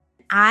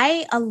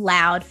I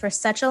allowed for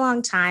such a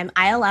long time,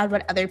 I allowed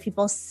what other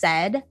people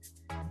said,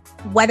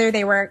 whether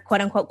they were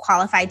quote unquote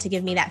qualified to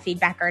give me that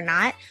feedback or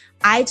not.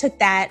 I took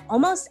that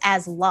almost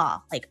as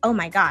law, like, oh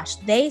my gosh,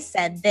 they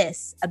said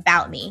this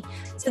about me.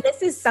 So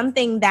this is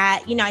something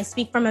that, I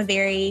speak from a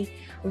very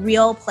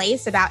real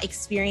place about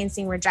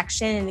experiencing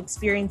rejection and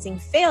experiencing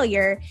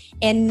failure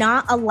and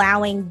not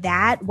allowing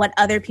that, what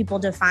other people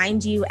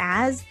defined you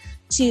as,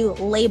 to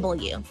label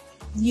you.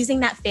 Using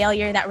that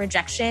failure, that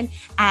rejection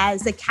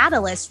as a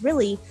catalyst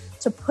really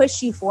to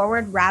push you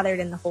forward rather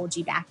than to hold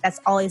you back. That's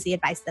always the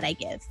advice that I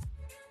give.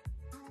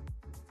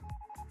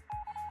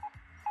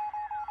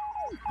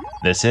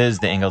 This is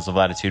the Angles of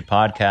Latitude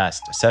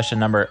podcast, session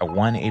number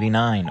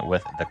 189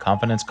 with the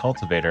confidence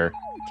cultivator,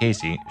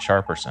 Casey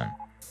Sharperson.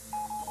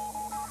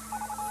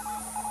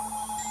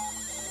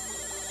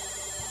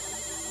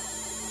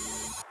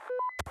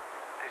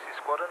 This is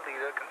squadron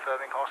leader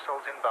confirming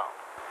hostiles inbound.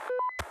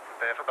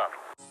 Prepare for battle.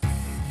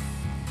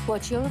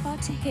 What you're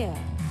about to hear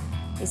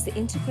is the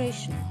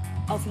integration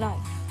of life.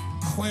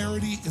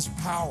 Clarity is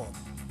power.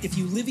 If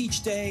you live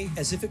each day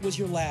as if it was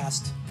your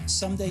last,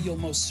 someday you'll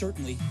most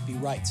certainly be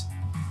right.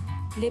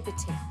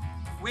 Liberty.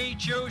 We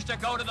choose to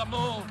go to the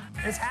moon.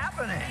 It's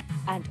happening.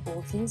 And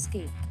all things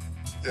geek.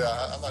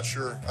 Yeah, I'm not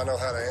sure I know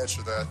how to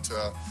answer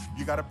that.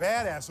 You got a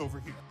badass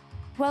over here.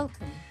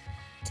 Welcome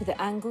to the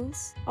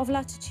Angles of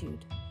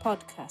Latitude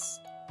podcast.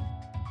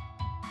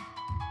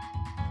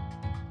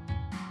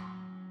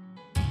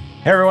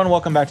 Hey everyone,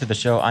 welcome back to the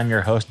show. I'm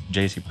your host,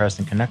 JC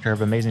Preston, connector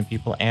of amazing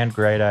people and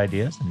great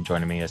ideas. And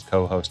joining me as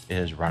co-host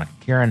is Veronica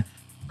Kieran,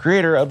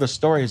 creator of the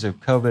Stories of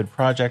COVID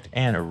project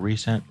and a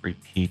recent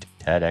repeat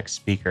TEDx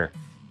speaker.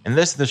 And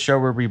this is the show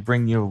where we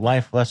bring you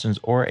life lessons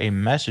or a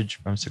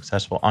message from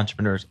successful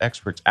entrepreneurs,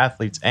 experts,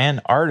 athletes,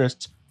 and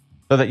artists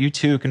so that you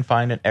too can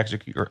find and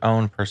execute your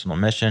own personal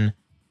mission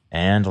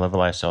and live a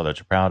lifestyle that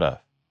you're proud of.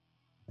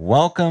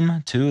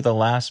 Welcome to the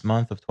last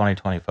month of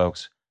 2020,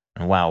 folks.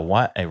 And wow,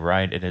 what a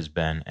ride it has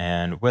been.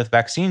 And with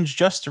vaccines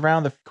just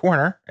around the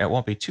corner, it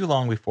won't be too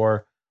long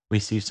before we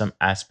see some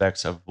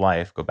aspects of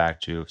life go back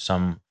to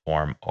some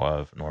form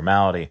of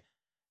normality.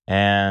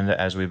 And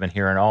as we've been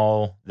hearing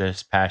all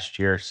this past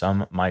year,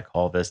 some might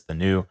call this the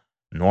new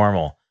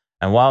normal.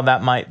 And while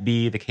that might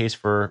be the case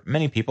for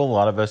many people, a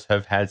lot of us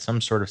have had some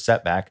sort of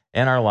setback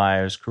in our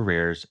lives,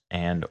 careers,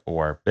 and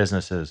or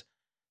businesses.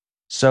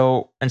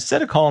 So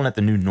instead of calling it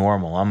the new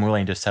normal, I'm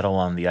willing to settle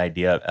on the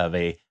idea of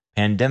a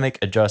pandemic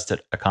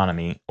adjusted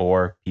economy,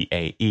 or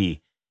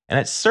PAE. And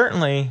it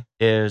certainly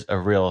is a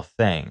real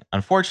thing.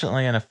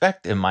 Unfortunately, an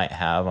effect it might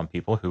have on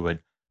people who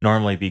would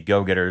normally be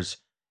go-getters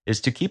is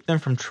to keep them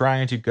from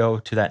trying to go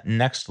to that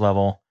next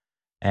level.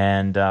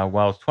 And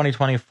while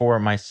 2020 for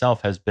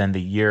myself has been the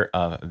year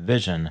of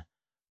vision,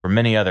 for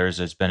many others,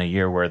 it's been a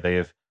year where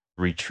they've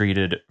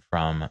retreated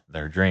from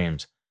their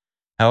dreams.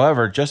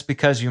 However, just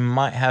because you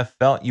might have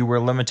felt you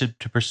were limited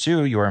to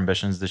pursue your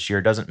ambitions this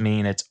year doesn't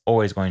mean it's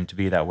always going to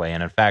be that way.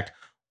 And in fact,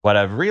 what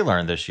I've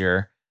relearned this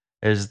year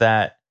is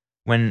that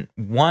when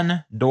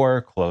one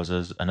door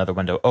closes, another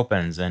window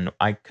opens, and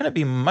I couldn't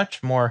be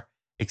much more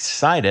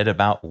excited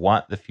about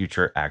what the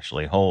future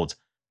actually holds.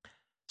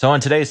 So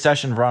in today's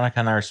session,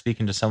 Veronica and I are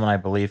speaking to someone I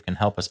believe can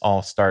help us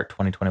all start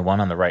 2021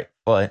 on the right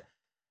foot.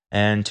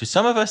 And to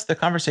some of us, the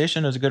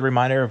conversation is a good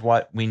reminder of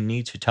what we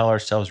need to tell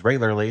ourselves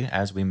regularly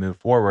as we move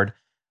forward.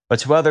 But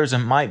to others, it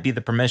might be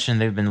the permission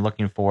they've been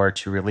looking for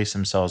to release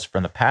themselves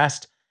from the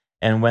past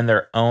and win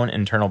their own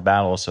internal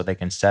battles so they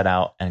can set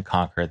out and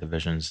conquer the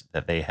visions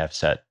that they have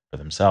set for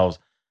themselves.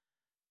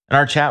 In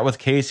our chat with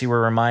Casey,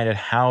 we're reminded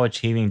how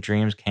achieving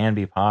dreams can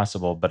be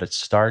possible, but it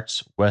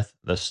starts with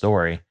the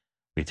story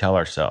we tell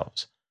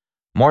ourselves.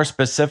 More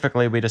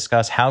specifically, we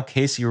discuss how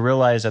Casey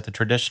realized that the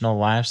traditional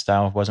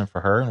lifestyle wasn't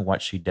for her and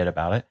what she did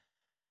about it,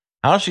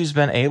 how she's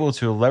been able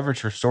to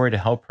leverage her story to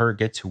help her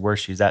get to where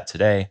she's at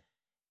today,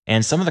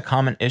 and some of the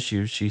common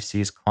issues she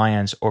sees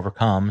clients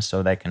overcome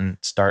so they can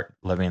start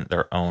living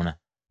their own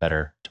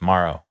better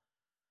tomorrow.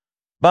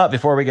 But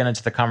before we get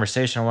into the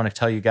conversation, I want to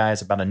tell you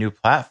guys about a new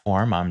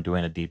platform I'm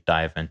doing a deep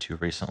dive into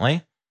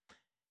recently,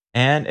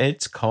 and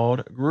it's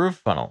called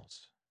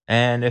GrooveFunnels.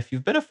 And if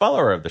you've been a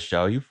follower of the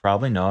show, you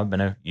probably know I've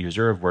been a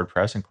user of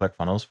WordPress and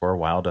ClickFunnels for a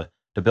while to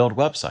build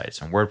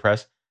websites. And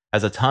WordPress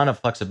has a ton of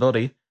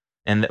flexibility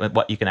in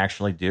what you can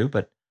actually do,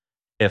 but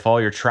if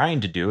all you're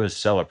trying to do is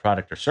sell a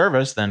product or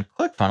service, then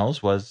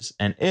ClickFunnels was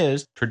and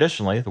is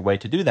traditionally the way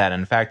to do that.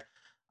 In fact,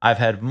 I've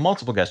had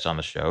multiple guests on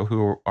the show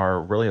who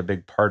are really a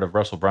big part of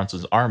Russell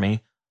Brunson's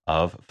army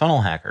of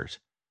funnel hackers.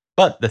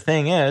 But the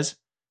thing is,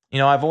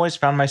 I've always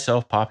found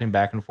myself popping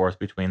back and forth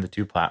between the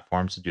two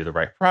platforms to do the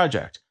right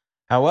project.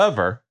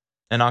 However,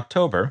 in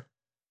October,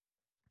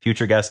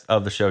 future guest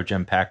of the show,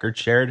 Jim Packard,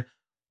 shared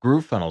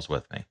GrooveFunnels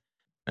with me.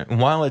 And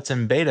while it's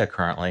in beta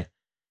currently,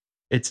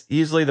 it's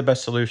easily the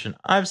best solution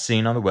I've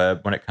seen on the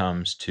web when it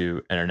comes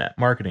to internet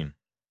marketing.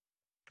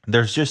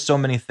 There's just so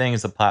many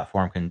things the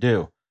platform can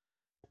do.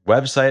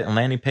 Website and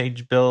landing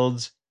page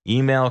builds,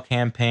 email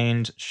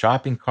campaigns,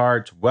 shopping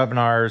carts,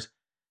 webinars,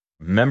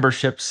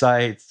 membership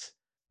sites.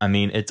 I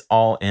mean, it's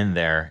all in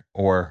there,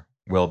 or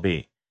will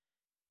be.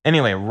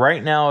 Anyway,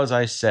 right now, as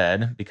I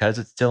said, because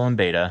it's still in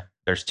beta,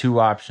 there's two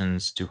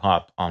options to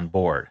hop on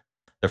board.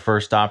 The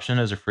first option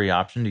is a free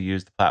option to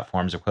use the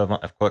platform's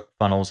equivalent of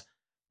ClickFunnels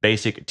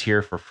basic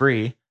tier for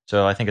free.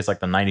 So I think it's like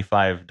the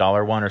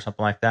 $95 one or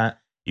something like that.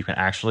 You can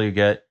actually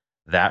get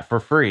that for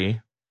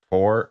free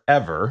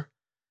forever.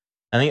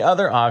 And the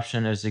other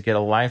option is to get a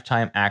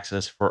lifetime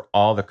access for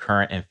all the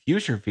current and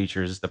future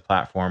features the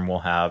platform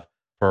will have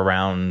for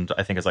around,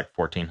 I think it's like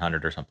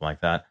 $1,400 or something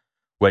like that,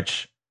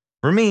 which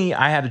for me,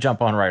 I had to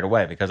jump on right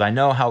away because I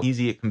know how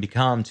easy it can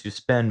become to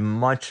spend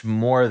much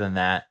more than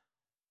that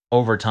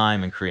over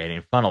time in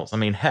creating funnels. I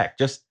mean, heck,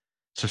 just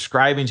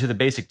subscribing to the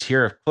basic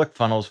tier of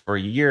ClickFunnels for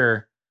a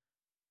year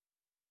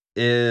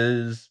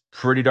is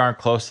pretty darn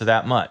close to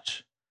that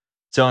much.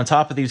 So on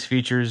top of these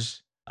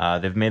features,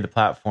 they've made the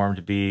platform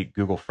to be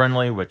Google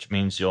friendly, which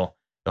means you'll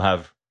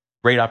have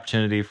great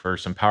opportunity for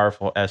some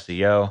powerful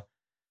SEO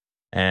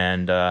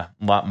and a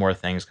lot more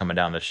things coming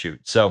down the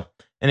chute. So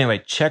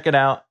anyway, check it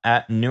out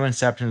at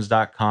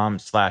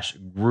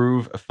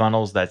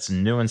newinceptions.com/groovefunnels. That's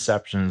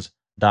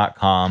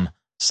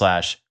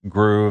newinceptions.com/groove,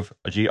 GROOVE,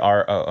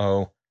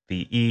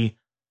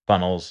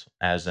 funnels,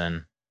 as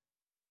in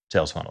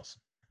sales funnels.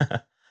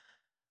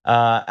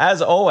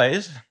 As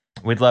always,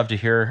 we'd love to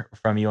hear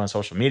from you on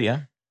social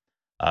media.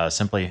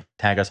 Simply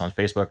tag us on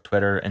Facebook,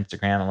 Twitter,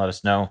 Instagram, and let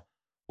us know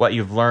what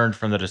you've learned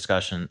from the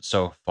discussion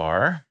so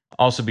far.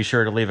 Also, be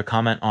sure to leave a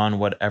comment on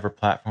whatever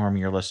platform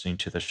you're listening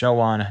to the show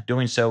on.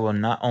 Doing so will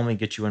not only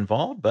get you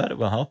involved, but it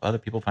will help other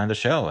people find the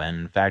show. And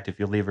in fact, if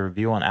you leave a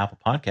review on Apple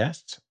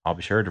Podcasts, I'll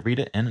be sure to read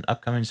it in an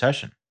upcoming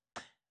session.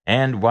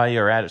 And while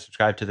you're at it,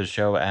 subscribe to the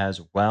show as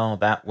well.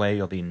 That way,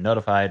 you'll be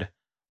notified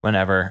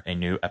whenever a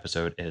new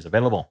episode is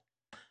available.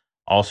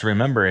 Also,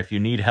 remember, if you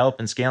need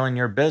help in scaling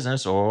your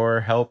business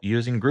or help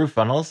using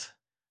GrooveFunnels,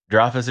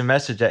 drop us a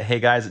message at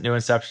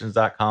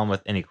heyguys@newinceptions.com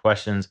with any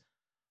questions.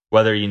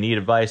 Whether you need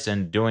advice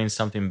in doing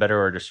something better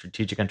or a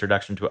strategic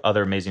introduction to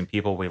other amazing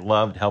people, we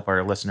love to help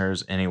our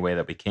listeners any way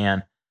that we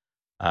can.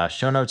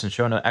 Show notes and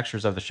show note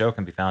extras of the show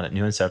can be found at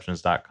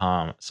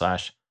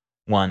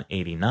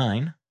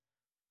newinceptions.com/189.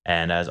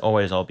 And as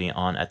always, I'll be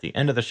on at the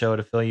end of the show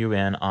to fill you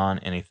in on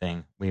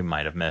anything we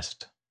might have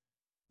missed.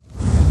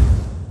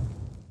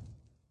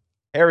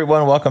 Hey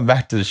everyone, welcome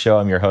back to the show.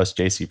 I'm your host,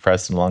 JC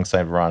Preston,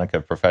 alongside Veronica,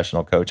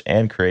 professional coach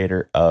and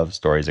creator of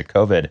Stories of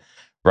COVID.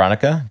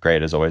 Veronica,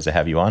 great as always to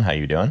have you on. How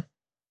you doing?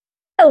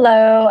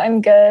 Hello,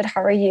 I'm good.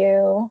 How are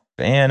you?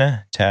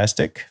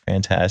 Fantastic.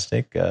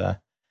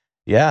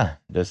 Yeah,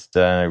 just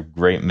a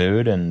great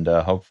mood, and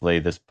hopefully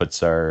this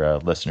puts our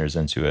listeners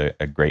into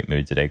a great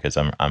mood today, because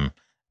I'm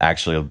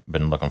actually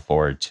been looking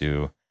forward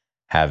to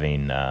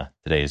having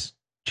today's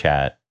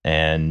chat.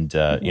 And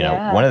you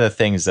know, one of the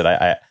things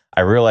that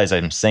I realize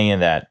I'm saying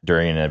that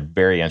during a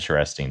very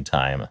interesting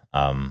time.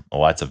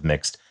 Lots of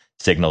mixed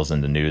signals in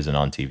the news and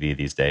on TV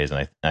these days,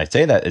 and I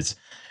say that it's.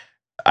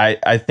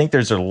 I think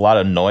there's a lot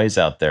of noise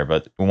out there,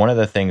 but one of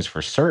the things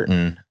for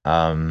certain,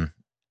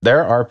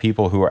 there are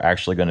people who are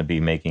actually going to be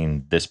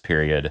making this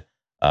period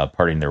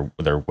parting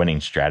their winning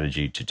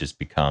strategy to just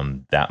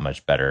become that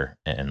much better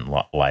in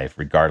life,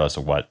 regardless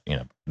of what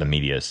the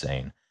media is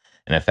saying.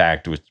 And in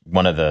fact, with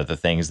one of the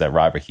things that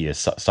Robert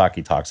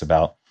Kiyosaki talks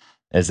about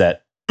is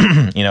that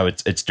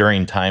it's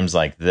during times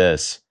like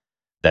this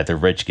that the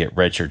rich get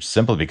richer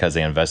simply because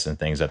they invest in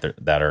things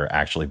that are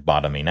actually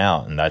bottoming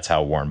out. And that's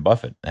how Warren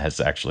Buffett has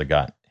actually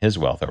got his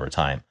wealth over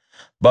time.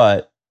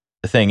 But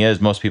the thing is,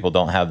 most people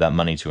don't have that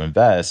money to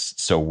invest.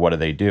 So what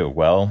do?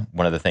 Well,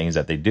 one of the things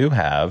that they do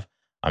have,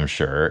 I'm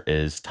sure,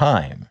 is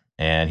time.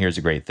 And here's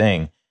a great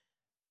thing.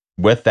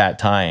 With that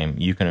time,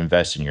 you can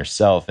invest in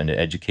yourself, into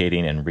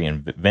educating and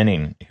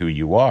reinventing who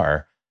you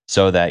are,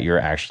 so that you're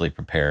actually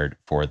prepared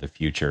for the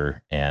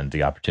future and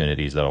the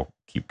opportunities that'll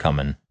keep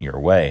coming your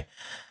way.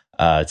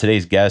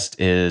 Today's guest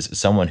is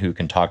someone who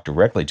can talk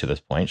directly to this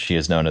point. She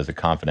is known as a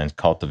confidence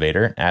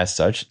cultivator. As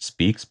such,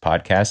 speaks,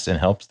 podcasts, and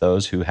helps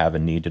those who have a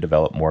need to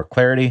develop more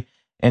clarity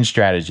and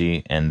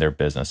strategy in their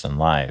business and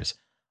lives.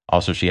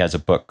 Also, she has a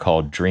book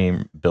called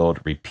Dream, Build,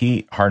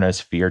 Repeat,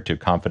 Harness Fear to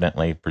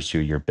Confidently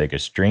Pursue Your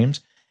Biggest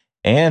Dreams.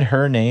 And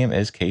her name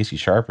is Casey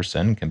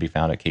Sharperson, can be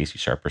found at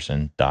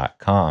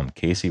caseysharperson.com.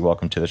 Casey,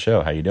 welcome to the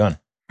show. How you doing?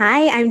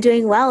 Hi, I'm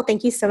doing well.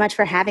 Thank you so much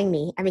for having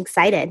me. I'm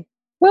excited.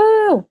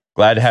 Woo!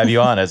 Glad to have you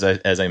on, as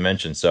I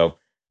mentioned. So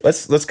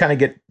let's kind of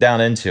get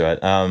down into it.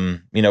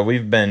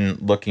 We've been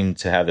looking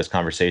to have this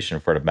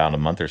conversation for about a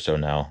month or so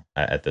now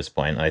at this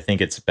point. And I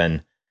think it's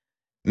been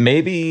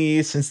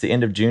maybe since the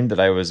end of June that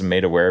I was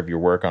made aware of your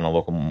work on a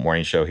local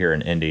morning show here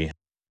in Indy.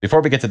 Before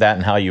we get to that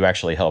and how you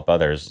actually help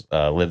others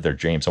live their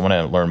dreams, I want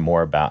to learn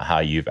more about how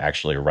you've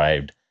actually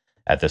arrived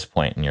at this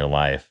point in your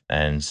life.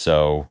 And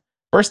so,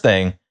 first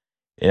thing,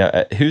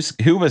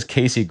 who was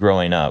Casey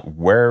growing up?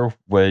 Where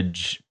would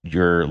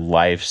your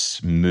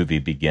life's movie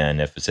begin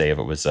if it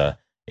was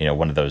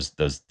one of those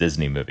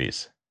Disney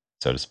movies,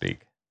 so to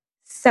speak?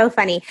 So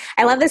funny.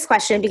 I love this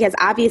question because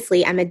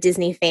obviously I'm a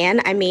Disney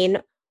fan. I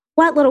mean,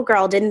 what little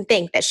girl didn't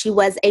think that she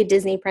was a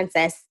Disney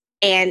princess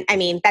And I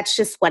mean, that's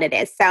just what it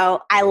is.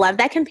 So I love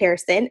that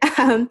comparison.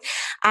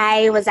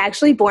 I was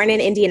actually born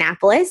in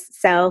Indianapolis.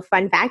 So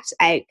fun fact,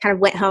 I kind of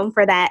went home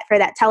for that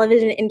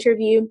television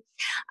interview.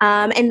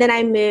 And then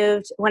I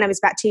moved when I was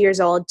about 2 years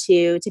old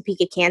to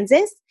Topeka,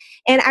 Kansas.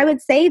 And I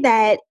would say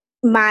that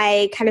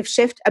my kind of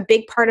shift, a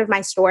big part of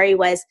my story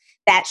was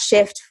that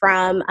shift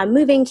from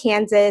moving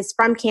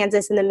from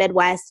Kansas in the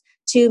Midwest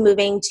to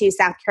moving to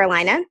South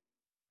Carolina.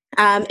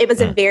 It was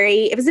a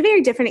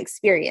very different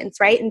experience,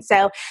 right? And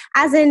so,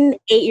 as an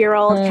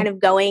 8-year-old, kind of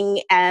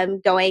going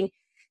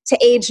to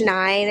age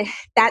 9,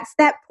 that's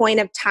that point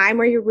of time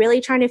where you're really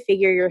trying to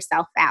figure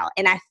yourself out.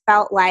 And I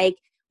felt like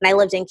when I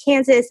lived in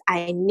Kansas,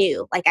 I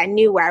knew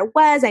where I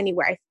was, I knew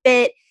where I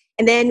fit.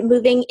 And then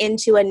moving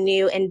into a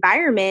new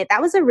environment,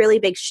 that was a really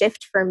big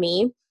shift for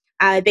me,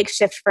 a big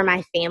shift for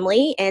my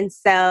family. And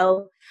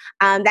so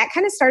that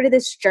kind of started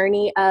this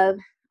journey of,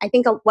 I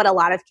think, what a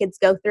lot of kids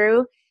go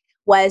through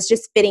was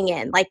just fitting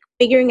in, like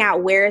figuring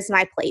out where is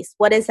my place?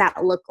 What does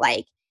that look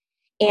like?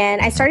 And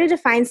I started to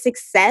find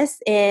success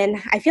in,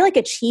 I feel like,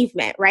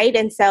 achievement, right?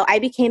 And so I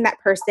became that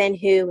person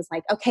who was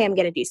like, okay, I'm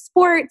going to do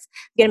sports,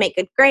 I'm going to make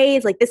good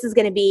grades. Like, this is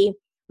going to be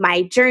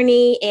my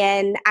journey.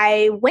 And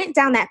I went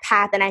down that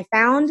path and I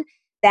found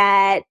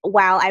that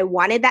while I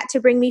wanted that to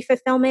bring me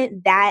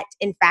fulfillment, that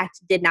in fact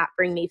did not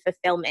bring me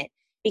fulfillment.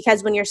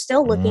 Because when you're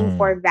still looking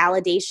for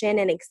validation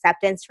and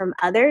acceptance from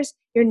others,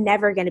 you're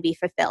never going to be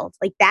fulfilled.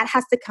 Like, that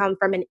has to come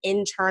from an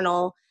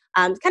internal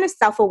kind of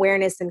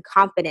self-awareness and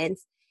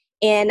confidence.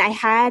 And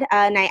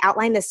I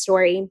outlined this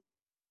story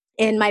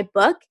in my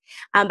book,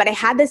 but I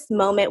had this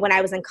moment when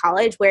I was in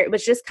college where it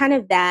was just kind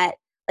of that,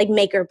 like,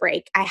 make or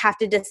break. I have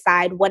to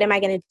decide, what am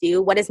I going to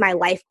do? What is my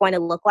life going to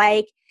look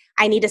like?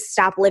 I need to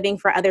stop living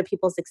for other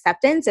people's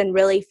acceptance and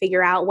really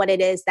figure out what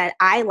it is that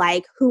I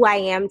like, who I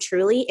am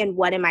truly, and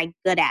what am I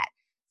good at.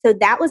 So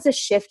that was a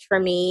shift for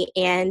me.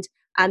 And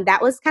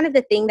that was kind of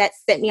the thing that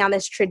sent me on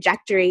this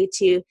trajectory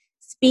to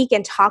speak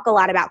and talk a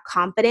lot about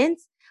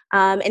confidence.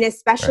 And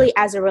especially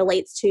as it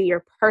relates to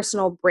your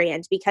personal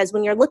brand, because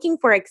when you're looking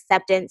for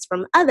acceptance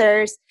from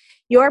others,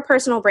 your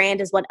personal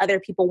brand is what other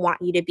people want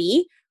you to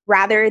be,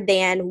 rather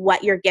than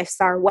what your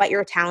gifts are, what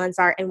your talents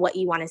are, and what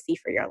you want to see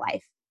for your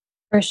life.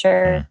 For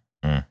sure.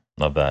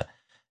 Love that.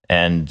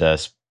 And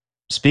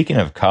speaking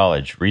of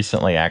college,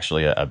 recently,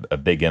 actually, a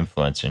big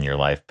influence in your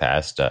life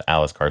passed,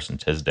 Alice Carson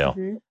Tisdale.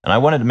 And I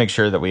wanted to make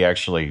sure that we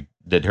actually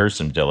did her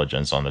some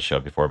diligence on the show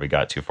before we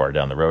got too far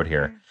down the road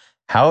here.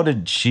 How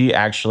did she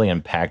actually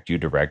impact you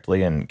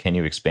directly? And can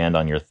you expand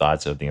on your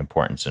thoughts of the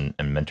importance and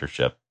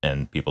mentorship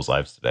in people's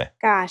lives today?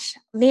 Gosh,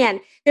 man,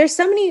 there's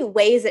so many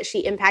ways that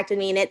she impacted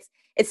me. And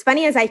it's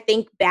funny, as I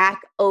think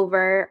back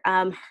over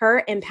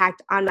her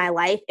impact on my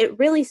life, it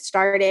really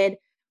started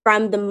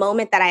from the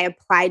moment that I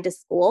applied to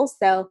school.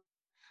 So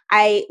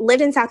I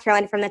lived in South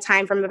Carolina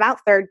from about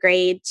 3rd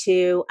grade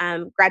to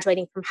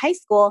graduating from high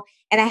school.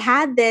 And I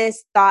had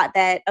this thought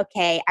that,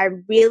 okay, I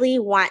really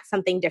want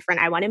something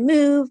different. I want to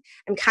move.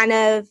 I'm kind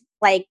of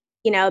like,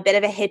 a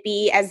bit of a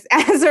hippie as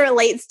it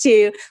relates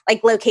to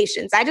like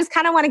locations. I just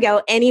kind of want to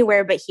go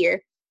anywhere but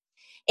here.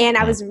 And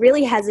I was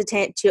really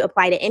hesitant to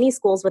apply to any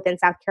schools within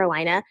South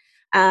Carolina.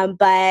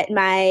 But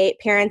my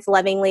parents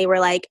lovingly were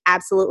like,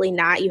 absolutely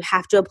not. You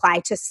have to apply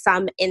to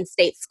some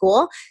in-state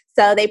school.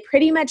 So they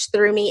pretty much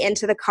threw me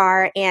into the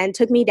car and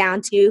took me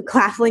down to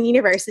Claflin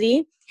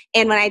University.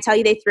 And when I tell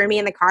you they threw me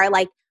in the car,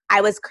 like, I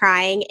was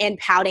crying and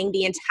pouting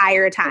the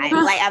entire time.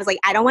 Like, I was like,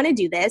 I don't want to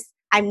do this.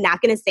 I'm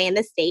not going to stay in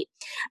this state.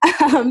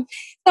 So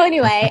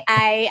anyway,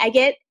 I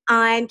get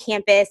on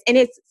campus, and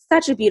it's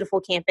such a beautiful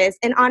campus.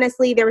 And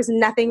honestly, there was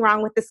nothing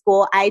wrong with the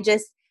school. I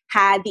just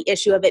had the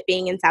issue of it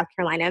being in South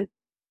Carolina.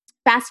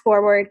 Fast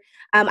forward,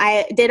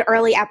 I did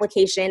early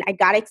application. I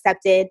got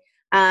accepted.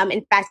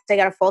 In fact, I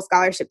got a full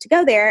scholarship to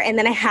go there. And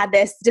then I had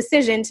this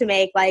decision to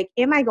make, like,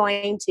 am I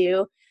going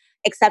to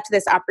accept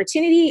this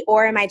opportunity,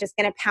 or am I just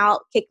going to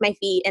pout, kick my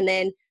feet, and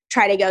then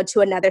try to go to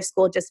another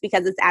school just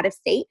because it's out of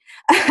state?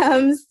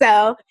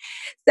 So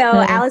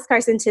Alice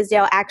Carson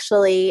Tisdale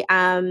actually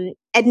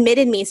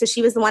admitted me. So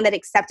she was the one that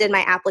accepted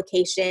my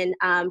application,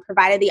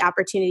 provided the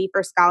opportunity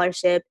for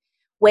scholarship,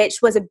 which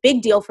was a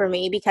big deal for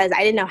me because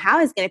I didn't know how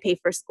I was going to pay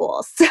for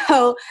school.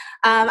 So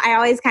I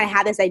always kind of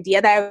had this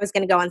idea that I was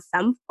going to go on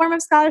some form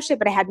of scholarship,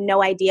 but I had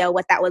no idea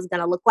what that was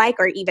going to look like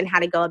or even how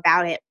to go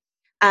about it.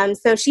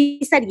 So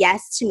she said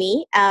yes to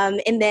me.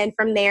 And then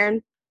from there,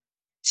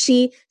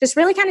 she just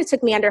really kind of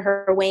took me under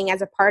her wing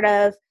as a part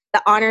of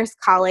the honors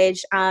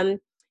college.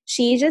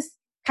 She just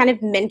kind of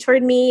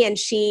mentored me, and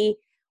she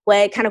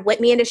would kind of whip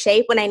me into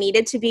shape when I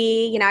needed to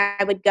be.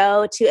 I would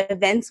go to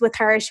events with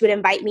her. She would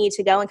invite me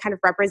to go and kind of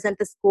represent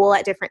the school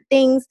at different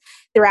things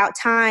throughout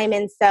time.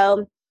 And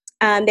so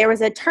there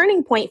was a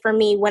turning point for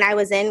me when I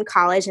was in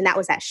college, and that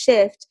was that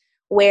shift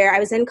where I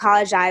was in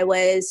college. I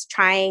was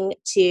trying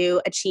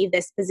to achieve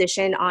this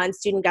position on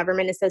Student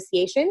Government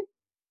Association.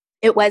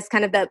 It was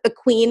kind of the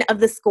queen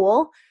of the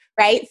school,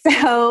 right?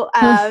 So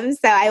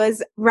I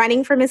was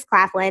running for Miss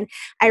Claflin.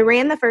 I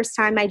ran the first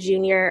time my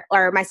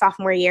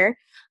sophomore year.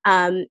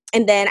 And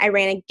then I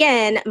ran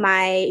again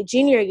my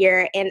junior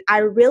year, and I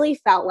really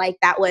felt like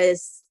that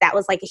was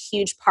like a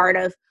huge part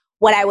of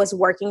what I was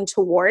working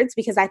towards,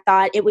 because I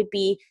thought it would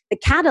be the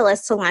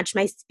catalyst to launch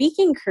my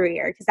speaking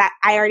career, because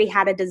I already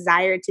had a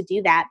desire to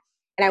do that.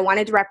 And I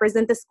wanted to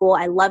represent the school.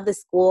 I love the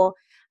school.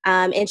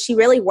 And she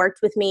really worked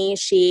with me.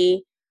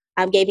 She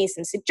gave me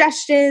some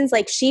suggestions.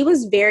 Like, she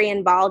was very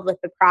involved with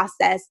the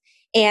process.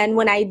 And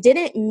when I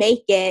didn't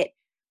make it,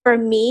 for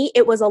me,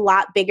 it was a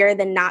lot bigger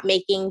than not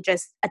making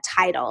just a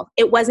title.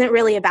 It wasn't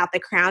really about the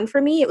crown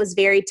for me. It was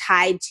very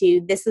tied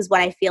to, this is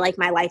what I feel like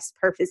my life's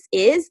purpose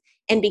is.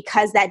 And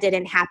because that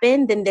didn't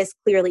happen, then this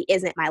clearly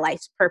isn't my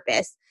life's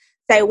purpose.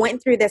 So I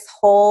went through this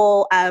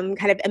whole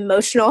kind of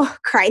emotional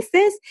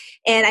crisis,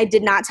 and I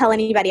did not tell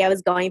anybody I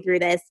was going through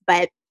this,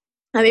 but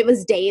it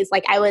was days.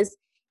 Like, I was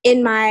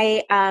in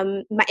my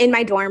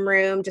dorm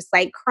room, just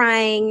like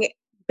crying,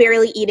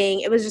 barely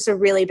eating. It was just a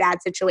really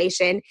bad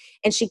situation.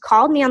 And she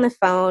called me on the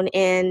phone,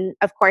 and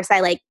of course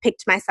I like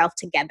picked myself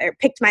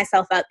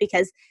up,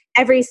 because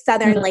every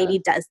Southern lady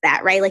does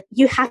that, right? Like,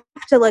 you have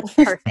to look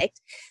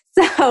perfect.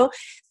 So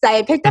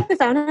I picked up the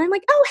phone, and I'm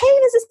like, "Oh, hey,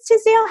 Mrs.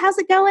 Tisdale, how's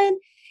it going?"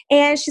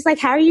 And she's like,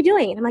 "How are you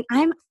doing?" And I'm like,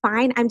 "I'm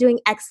fine. I'm doing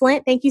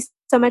excellent. Thank you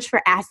so much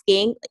for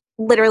asking."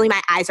 Like, literally,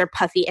 my eyes are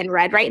puffy and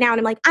red right now. And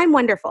I'm like, "I'm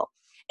wonderful."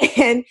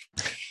 And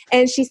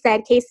she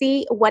said,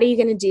 "Casey, what are you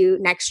going to do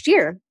next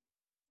year?"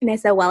 And I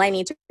said, "Well, I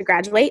need to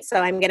graduate,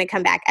 so I'm going to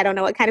come back." I don't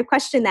know what kind of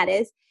question that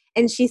is.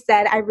 And she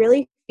said, "I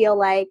really feel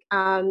like,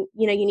 you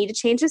need to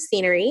change the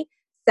scenery.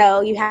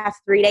 So you have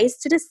 3 days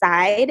to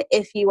decide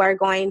if you are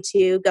going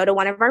to go to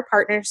one of our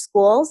partner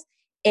schools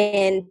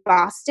in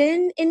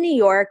Boston, in New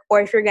York,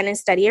 or if you're going to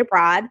study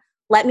abroad.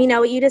 Let me know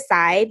what you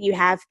decide. You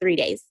have 3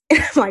 days."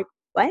 I'm like,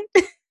 "What?"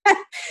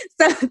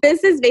 So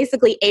this is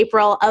basically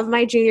April of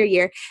my junior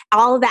year.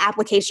 All of the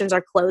applications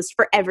are closed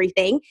for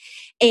everything,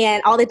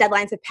 and all the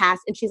deadlines have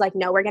passed. And she's like,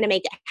 "No, we're going to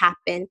make it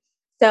happen."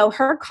 So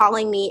her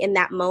calling me in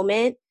that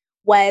moment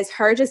was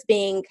her just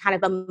being kind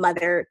of a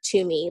mother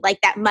to me, like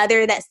that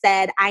mother that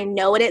said, "I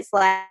know what it's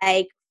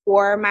like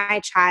for my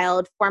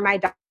child, for my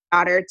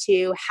daughter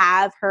to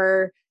have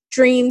her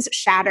dreams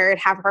shattered,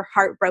 have her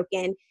heart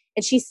broken."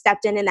 And she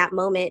stepped in that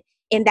moment.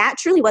 And that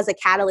truly was a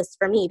catalyst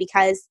for me,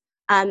 because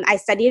I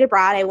studied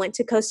abroad. I went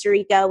to Costa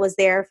Rica, was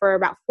there for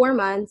about 4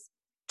 months,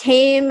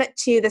 came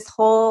to this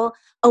whole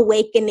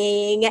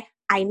awakening.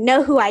 I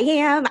know who I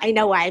am. I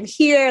know why I'm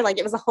here. Like,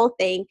 it was a whole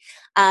thing.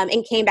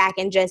 And came back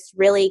and just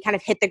really kind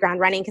of hit the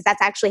ground running, because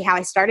that's actually how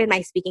I started my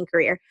speaking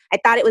career. I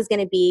thought it was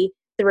going to be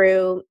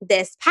through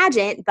this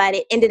pageant, but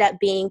it ended up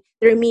being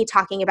through me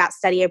talking about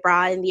study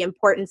abroad and the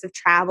importance of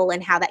travel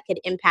and how that could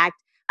impact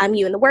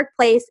you in the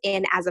workplace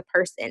and as a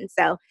person.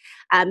 So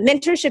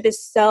mentorship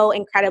is so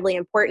incredibly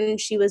important.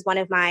 She was one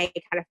of my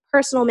kind of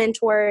personal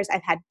mentors.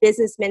 I've had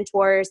business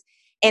mentors.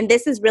 And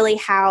this is really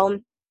how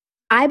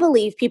I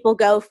believe people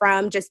go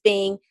from just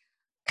being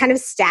kind of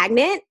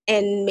stagnant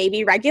and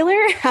maybe regular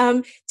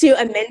to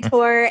a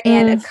mentor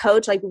and a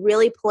coach, like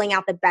really pulling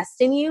out the best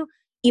in you,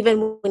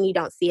 even when you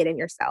don't see it in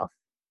yourself.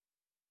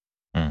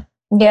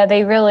 Yeah, I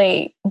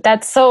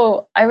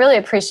really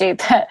appreciate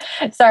that.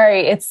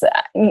 Sorry,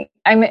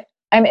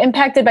 I'm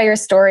impacted by your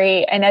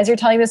story. And as you're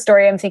telling the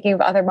story, I'm thinking of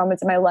other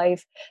moments in my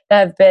life that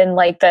have been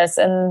like this.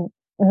 And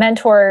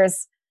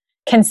mentors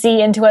can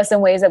see into us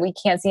in ways that we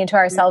can't see into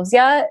ourselves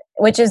yet,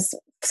 which is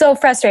so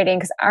frustrating,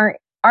 because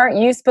aren't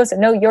you supposed to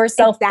know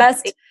yourself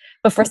best?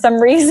 But for some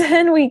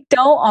reason, we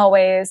don't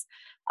always.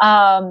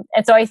 And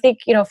so I think,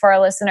 for our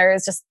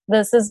listeners, just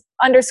this is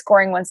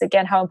underscoring once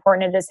again how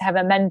important it is to have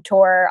a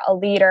mentor, a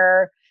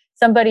leader,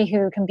 somebody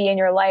who can be in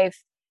your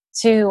life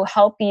to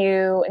help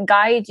you and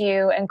guide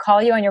you and call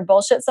you on your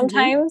bullshit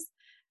sometimes.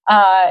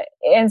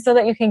 And so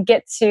that you can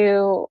get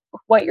to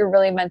what you're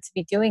really meant to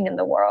be doing in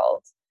the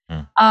world.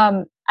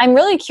 I'm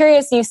really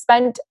curious, you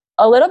spent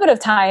a little bit of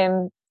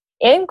time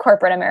in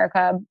corporate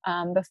America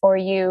before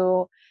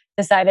you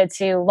decided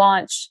to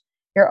launch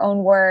your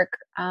own work.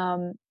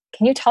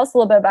 Can you tell us a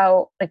little bit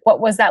about what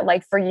was that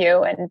like for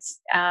you?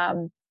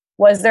 And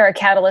was there a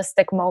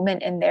catalytic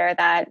moment in there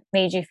that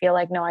made you feel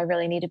like, no, I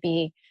really need to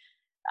be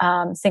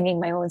singing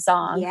my own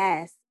song?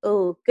 Yes.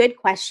 Oh, good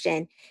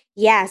question.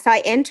 Yeah. So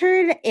I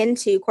entered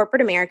into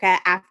corporate America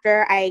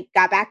after I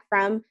got back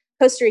from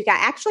Costa Rica. I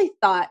actually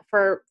thought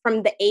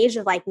from the age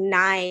of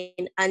 9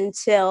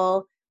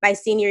 until my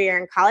senior year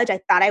in college,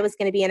 I thought I was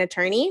going to be an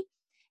attorney.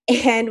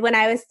 And when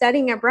I was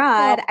studying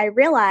abroad, I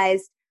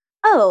realized,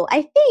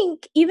 I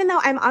think even though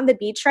I'm on the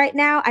beach right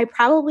now, I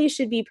probably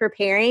should be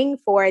preparing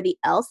for the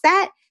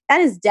LSAT. That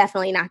is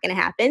definitely not going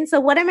to happen. So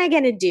what am I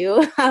going to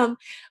do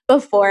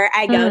before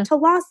I go to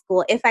law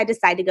school? If I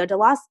decide to go to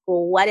law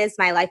school, what is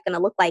my life going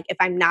to look like if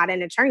I'm not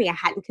an attorney? I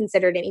hadn't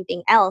considered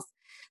anything else.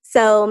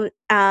 So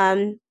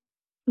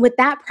with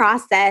that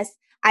process,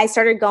 I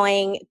started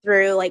going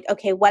through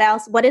okay, what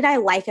else? What did I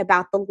like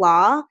about the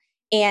law?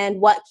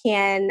 And what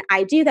can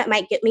I do that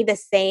might get me the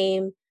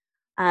same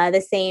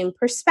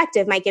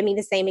perspective, might give me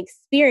the same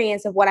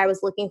experience of what I was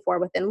looking for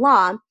within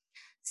law.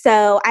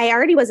 So I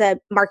already was a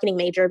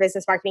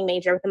business marketing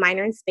major with a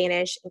minor in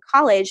Spanish in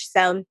college.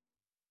 So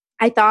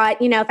I thought,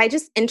 if I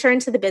just enter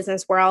into the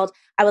business world,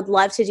 I would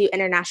love to do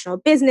international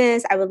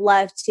business. I would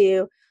love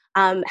to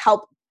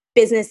help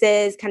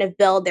businesses kind of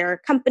build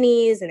their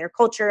companies and their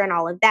culture and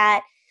all of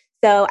that.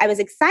 So I was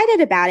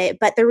excited about it,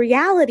 but the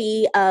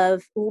reality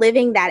of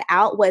living that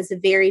out was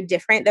very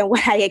different than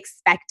what I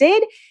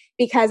expected,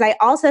 because I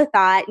also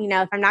thought,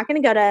 if I'm not going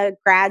to go to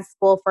grad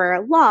school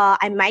for law,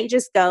 I might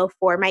just go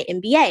for my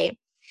MBA.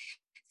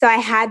 So I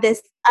had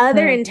this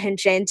other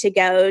intention to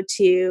go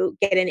to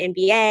get an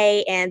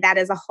MBA, and that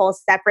is a whole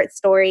separate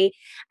story.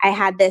 I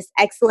had this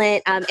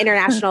excellent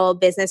international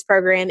business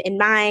program in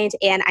mind,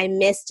 and I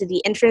missed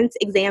the entrance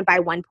exam by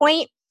 1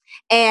 point.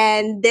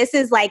 And this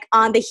is like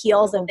on the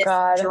heels of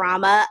this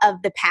drama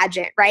of the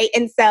pageant, right?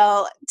 And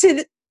so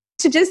to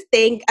just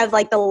think of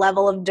like the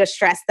level of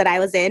distress that I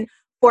was in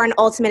for an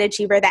ultimate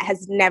achiever that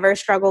has never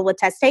struggled with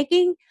test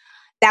taking,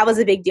 that was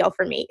a big deal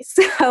for me.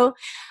 So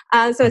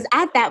it's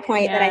at that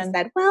point that I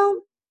said,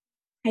 well,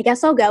 I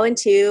guess I'll go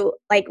into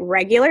like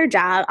regular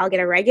job. I'll get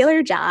a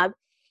regular job.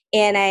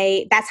 And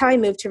that's how I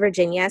moved to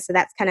Virginia. So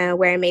that's kind of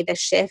where I made the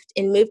shift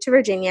and moved to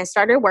Virginia,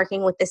 started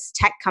working with this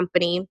tech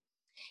company.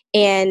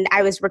 And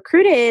I was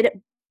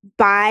recruited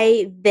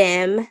by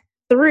them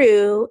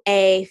through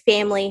a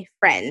family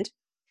friend.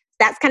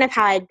 That's kind of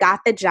how I got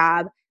the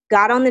job,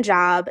 got on the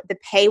job. The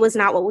pay was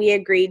not what we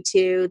agreed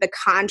to. The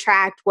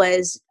contract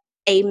was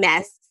a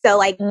mess. So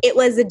like it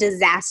was a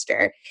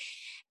disaster.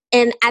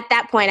 And at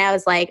that point, I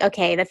was like,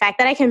 okay, the fact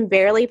that I can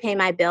barely pay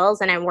my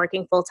bills and I'm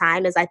working full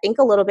time is, I think,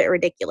 a little bit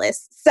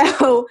ridiculous.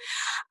 So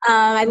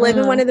I live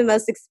in one of the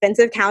most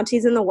expensive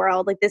counties in the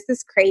world. Like, this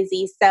is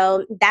crazy.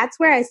 So that's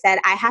where I said,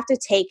 I have to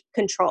take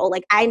control.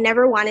 Like, I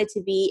never wanted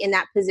to be in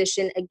that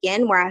position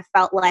again where I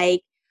felt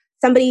like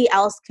somebody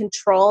else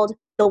controlled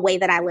the way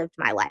that I lived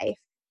my life.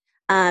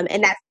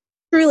 And that's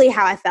truly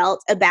how I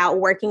felt about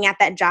working at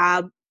that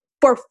job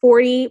for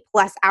 40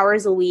 plus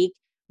hours a week,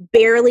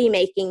 barely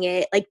making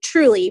it, like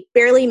truly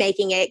barely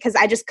making it, because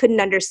I just couldn't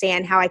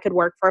understand how I could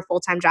work for a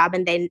full-time job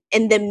and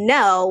them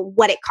know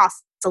what it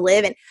costs to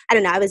live. And I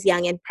don't know, I was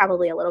young and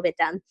probably a little bit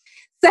dumb.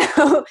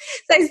 So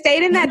I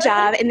stayed in that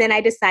job, and then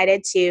I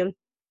decided to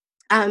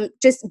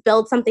just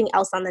build something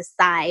else on the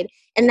side.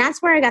 And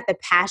that's where I got the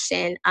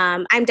passion.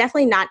 I'm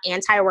definitely not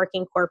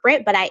anti-working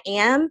corporate, but I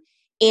am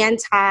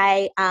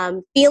anti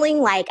feeling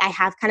like I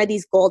have kind of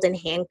these golden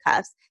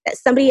handcuffs that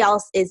somebody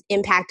else is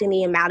impacting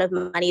the amount of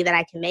money that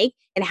I can make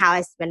and how I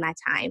spend my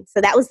time.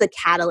 So that was the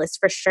catalyst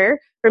for sure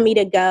for me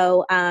to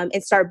go and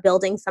start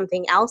building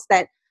something else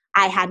that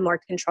I had more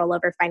control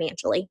over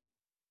financially.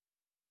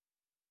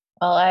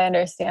 Well, I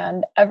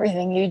understand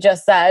everything you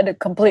just said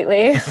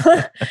completely.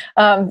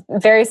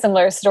 Very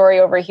similar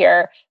story over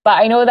here. But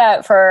I know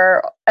that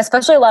for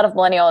especially a lot of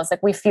millennials,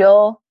 like we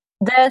feel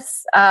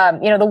this,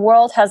 the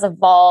world has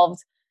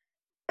evolved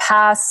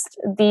past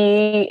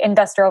the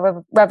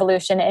industrial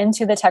revolution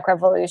into the tech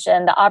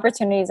revolution. The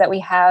opportunities that we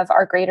have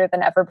are greater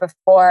than ever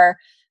before,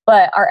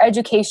 but our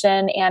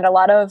education and a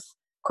lot of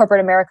corporate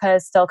America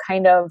is still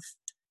kind of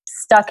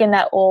stuck in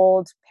that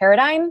old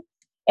paradigm.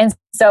 And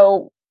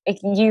so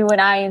you and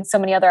I and so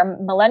many other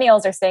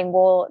millennials are saying,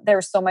 well,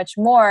 there's so much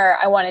more.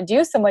 I want to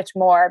do so much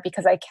more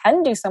because I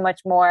can do so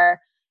much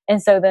more.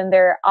 And so then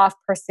they're off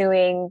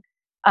pursuing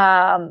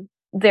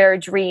their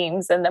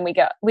dreams. And then we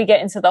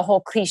get into the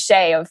whole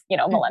cliche of,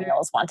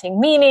 millennials wanting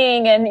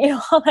meaning and,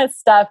 all that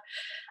stuff.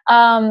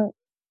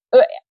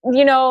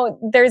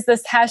 There's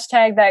this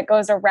hashtag that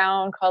goes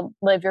around called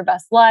live your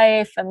best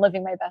life and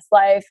living my best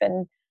life.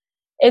 And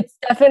it's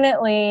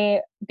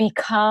definitely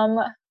become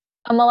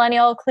a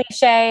millennial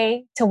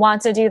cliche to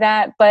want to do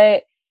that,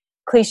 but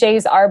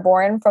cliches are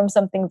born from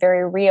something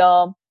very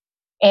real.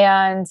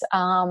 And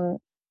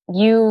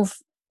you've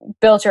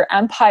built your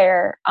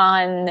empire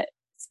on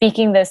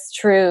speaking this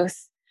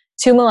truth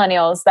to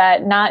millennials,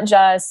 that not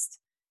just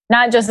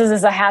this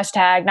is a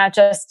hashtag, not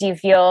just do you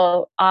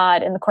feel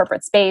odd in the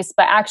corporate space,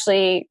 but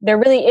actually there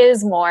really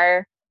is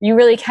more. You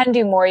really can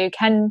do more. You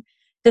can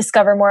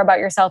discover more about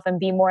yourself and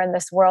be more in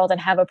this world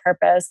and have a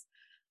purpose.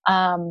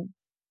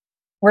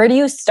 Where do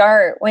you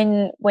start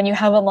when you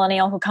have a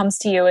millennial who comes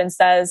to you and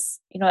says,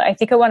 I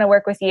think I want to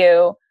work with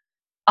you.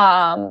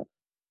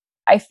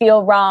 I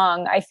feel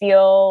wrong. I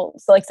feel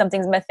like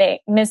something's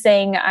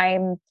missing.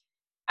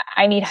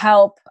 I need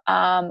help.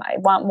 I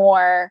want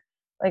more.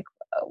 Like,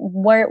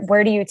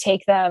 where do you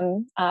take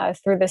them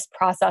through this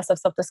process of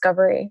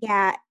self-discovery?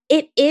 Yeah,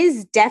 it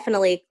is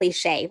definitely a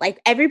cliche.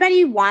 Like,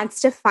 everybody wants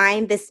to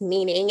find this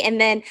meaning.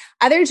 And then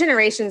other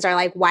generations are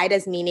like, why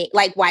does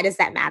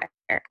that matter?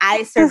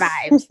 I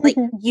survived. Like,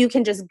 you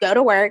can just go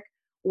to work,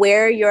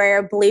 wear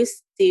your blue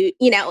suit,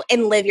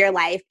 and live your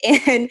life.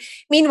 And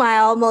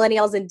meanwhile,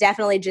 millennials and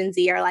definitely Gen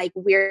Z are like,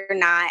 we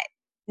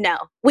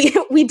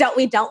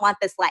don't want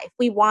this life.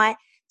 We want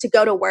to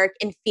go to work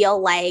and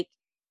feel like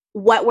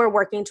what we're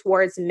working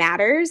towards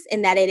matters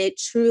and that it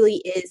truly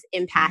is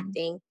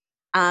impacting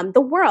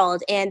the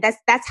world. And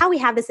that's how we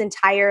have this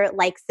entire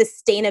like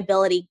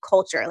sustainability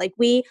culture. Like,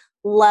 we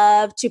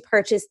love to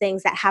purchase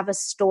things that have a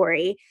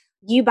story.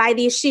 you buy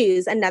these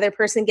shoes, another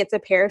person gets a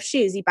pair of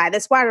shoes. You buy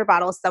this water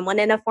bottle, someone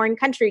in a foreign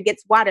country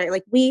gets water.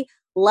 Like, we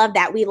love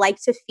that. We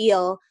like to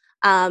feel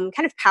kind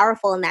of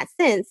powerful in that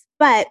sense.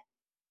 But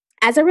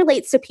as it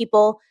relates to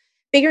people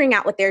figuring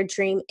out what their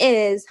dream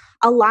is,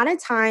 a lot of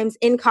times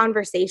in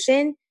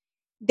conversation,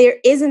 there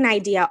is an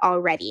idea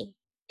already.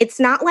 It's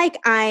not like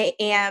I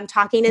am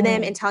talking to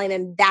them and telling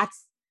them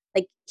that's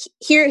like,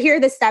 here are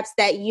the steps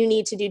that you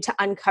need to do to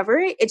uncover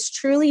it. It's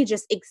truly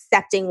just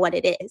accepting what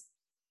it is.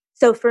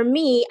 So for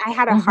me, I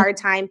had a hard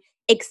time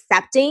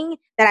accepting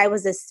that I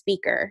was a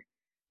speaker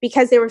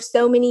because there were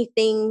so many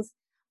things,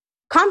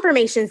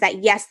 confirmations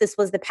that yes, this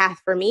was the path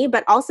for me,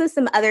 but also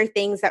some other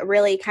things that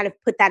really kind of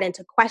put that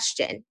into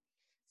question.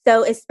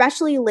 So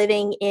especially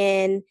living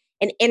in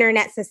an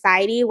internet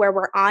society where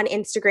we're on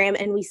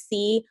Instagram and we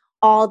see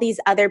all these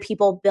other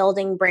people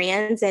building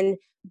brands and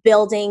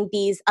building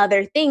these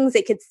other things,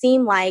 it could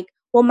seem like,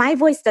 well, my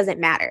voice doesn't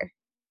matter.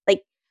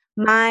 Like,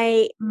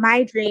 my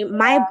dream,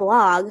 my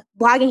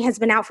blogging has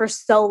been out for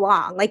so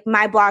long. Like,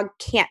 my blog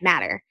can't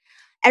matter.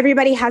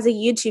 Everybody has a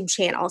YouTube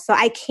channel, so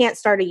I can't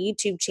start a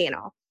YouTube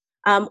channel.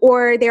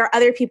 Or there are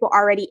other people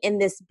already in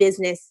this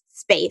business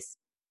space.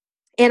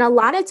 And a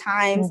lot of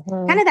times,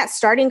 kind of that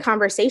starting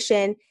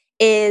conversation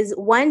is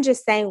one,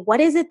 just saying, what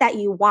is it that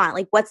you want?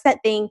 Like, what's that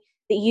thing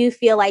that you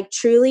feel like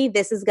truly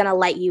this is going to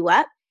light you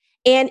up?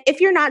 And if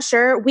you're not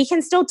sure, we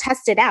can still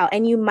test it out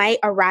and you might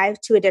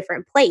arrive to a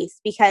different place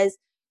because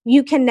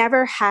you can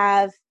never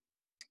have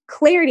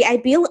clarity. I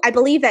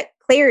believe that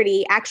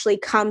clarity actually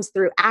comes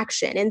through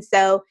action. And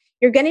so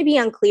you're going to be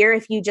unclear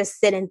if you just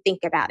sit and think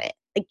about it.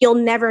 Like, you'll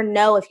never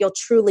know if you'll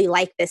truly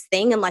like this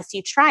thing unless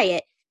you try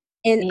it.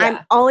 And I'm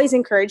always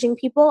encouraging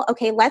people,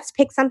 okay, let's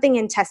pick something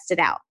and test it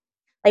out.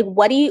 Like,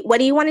 what do you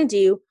want to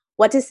do?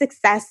 What does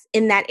success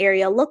in that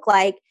area look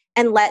like?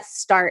 And let's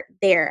start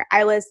there.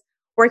 I was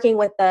working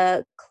with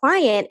a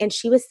client and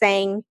she was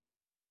saying,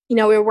 we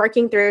were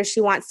working through,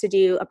 she wants to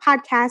do a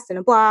podcast and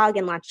a blog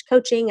and launch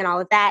coaching and all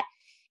of that.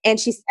 And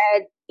she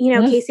said,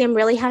 Casey, I'm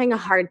really having a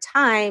hard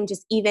time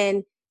just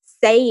even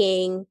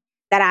saying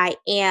that I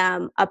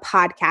am a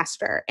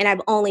podcaster and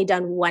I've only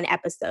done one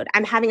episode.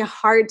 I'm having a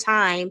hard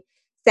time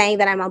saying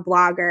that I'm a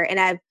blogger and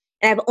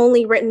I've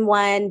only written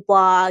one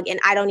blog and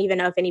I don't even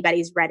know if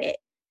anybody's read it.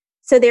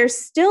 So there's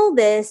still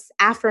this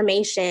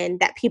affirmation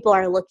that people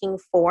are looking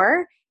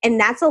for. And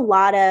that's a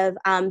lot of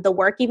the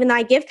work. Even though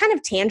I give kind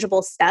of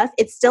tangible stuff,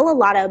 it's still a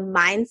lot of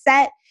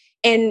mindset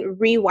and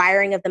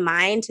rewiring of the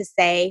mind to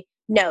say,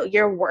 no,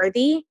 you're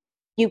worthy.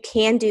 You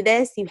can do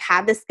this. You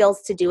have the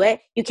skills to do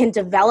it. You can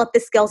develop the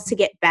skills to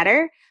get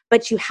better,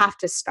 but you have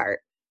to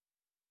start.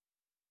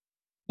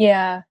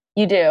 Yeah,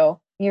 you do.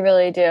 You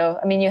really do.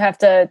 I mean, you have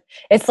to,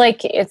 it's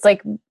like,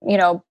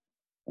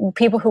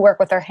 people who work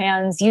with their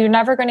hands, you're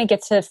never going to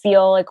get to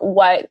feel like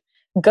what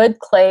good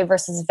clay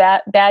versus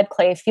bad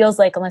clay feels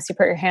like unless you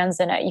put your hands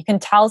in it. You can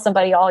tell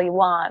somebody all you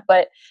want,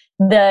 but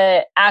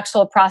the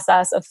actual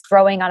process of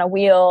throwing on a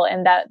wheel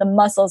and that the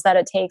muscles that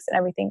it takes and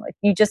everything, like,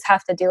 you just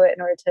have to do it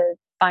in order to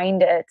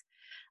find it.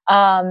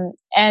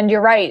 And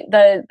you're right.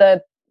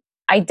 The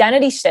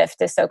identity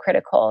shift is so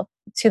critical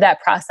to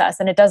that process,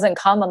 and it doesn't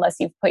come unless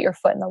you've put your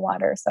foot in the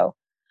water. So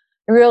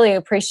I really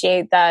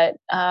appreciate that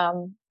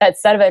that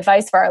set of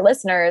advice for our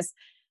listeners.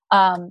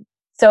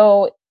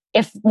 So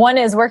if one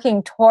is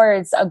working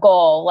towards a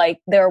goal, like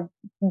they're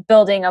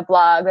building a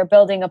blog, they're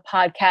building a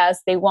podcast,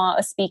 they want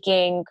a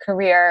speaking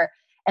career,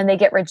 and they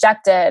get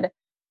rejected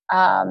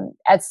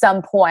at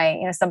some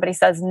point, somebody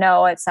says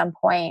no at some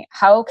point,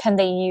 how can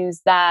they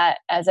use that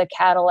as a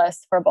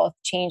catalyst for both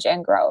change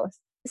and growth?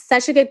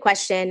 Such a good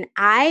question.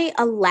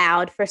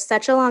 For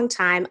such a long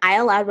time, I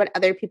allowed what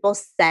other people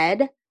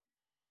said,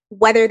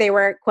 whether they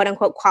were quote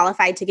unquote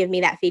qualified to give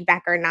me that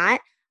feedback or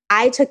not.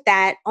 I took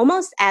that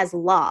almost as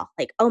law.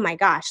 Like, oh my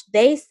gosh,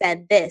 they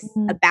said this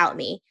about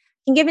me.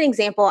 I can give an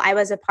example. I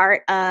was a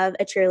part of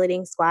a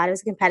cheerleading squad. I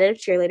was a competitive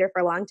cheerleader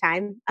for a long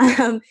time.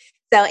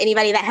 So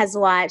anybody that has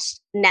watched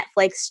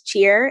Netflix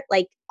cheer,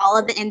 like, all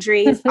of the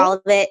injuries, all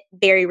of it,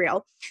 very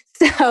real.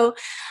 So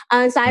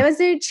I was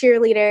a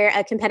cheerleader,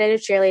 a competitive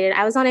cheerleader.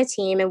 I was on a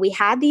team and we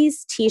had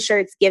these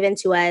t-shirts given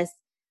to us,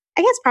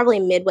 I guess probably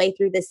midway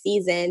through the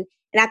season.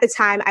 And at the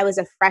time I was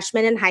a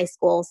freshman in high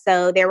school.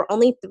 So there were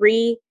only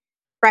 3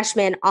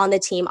 freshmen on the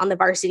team, on the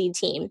varsity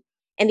team.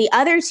 And the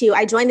other 2,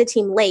 I joined the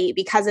team late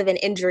because of an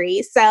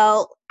injury.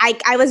 So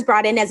I was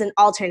brought in as an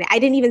alternate. I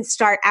didn't even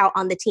start out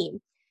on the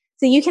team.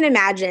 So you can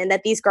imagine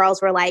that these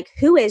girls were like,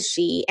 who is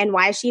she? And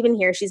why is she even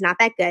here? She's not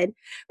that good,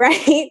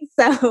 right?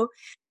 So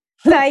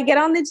I get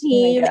on the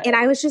team and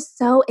I was just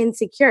so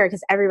insecure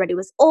because everybody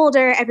was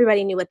older.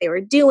 Everybody knew what they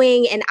were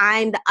doing. And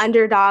I'm the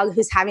underdog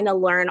who's having to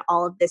learn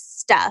all of this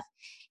stuff.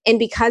 And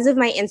because of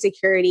my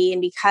insecurity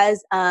and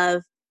because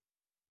of,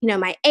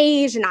 my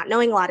age and not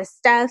knowing a lot of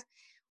stuff,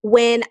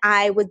 when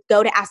I would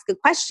go to ask a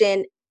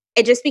question,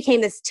 it just became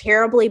this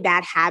terribly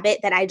bad habit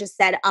that I just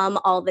said,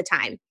 all the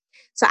time.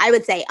 So I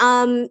would say,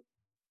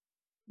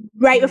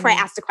 right before I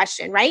asked a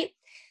question, right?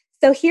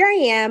 So here I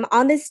am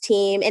on this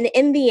team. And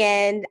in the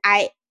end,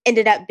 I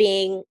ended up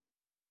being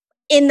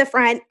in the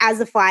front as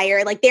a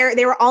flyer. Like there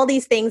were all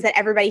these things that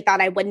everybody thought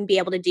I wouldn't be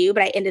able to do,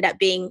 but I ended up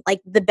being like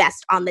the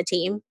best on the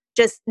team.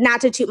 Just not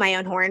to toot my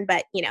own horn,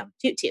 but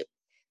toot toot.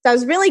 So I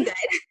was really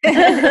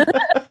good.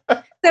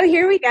 So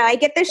here we go. I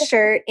get this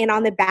shirt, and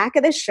on the back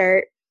of the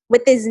shirt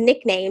with these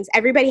nicknames,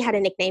 everybody had a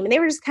nickname, and they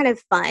were just kind of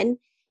fun.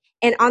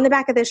 And on the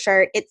back of the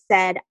shirt, it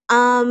said,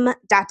 dot,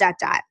 dot,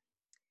 dot.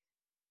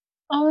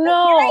 Oh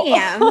no. Here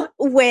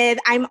I am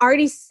I'm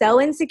already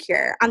so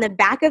insecure. On the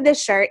back of the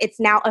shirt, it's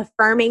now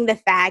affirming the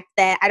fact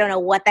that I don't know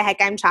what the heck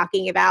I'm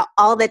talking about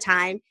all the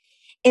time.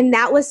 And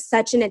that was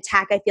such an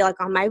attack, I feel like,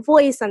 on my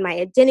voice, on my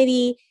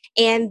identity.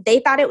 And they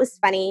thought it was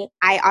funny.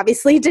 I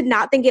obviously did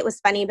not think it was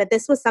funny, but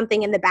this was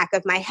something in the back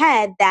of my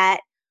head that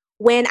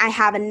when I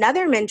have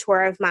another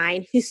mentor of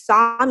mine who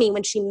saw me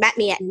when she met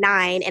me at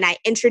 9 and I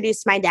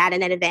introduced my dad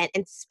in an event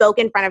and spoke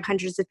in front of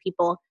hundreds of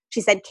people, she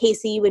said,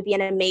 Casey, you would be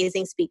an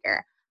amazing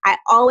speaker. I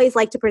always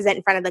like to present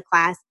in front of the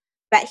class,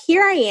 but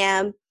here I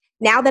am,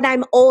 now that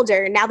I'm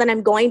older, now that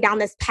I'm going down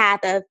this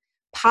path of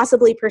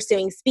possibly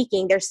pursuing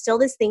speaking, there's still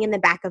this thing in the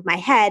back of my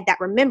head that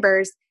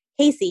remembers,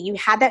 Casey, you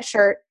had that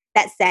shirt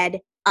that said,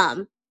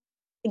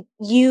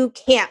 you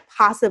can't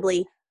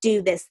possibly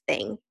do this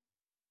thing.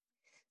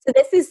 So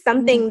this is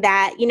something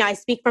that, I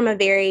speak from a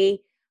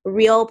very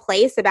real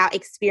place about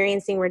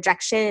experiencing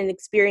rejection and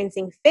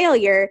experiencing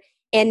failure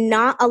and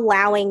not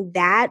allowing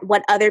that,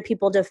 what other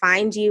people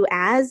defined you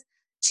as,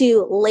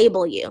 to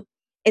label you.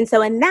 And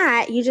so in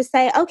that, you just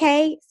say,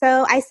 okay,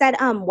 so I said,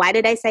 why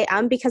did I say,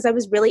 because I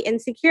was really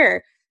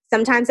insecure.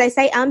 Sometimes I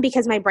say,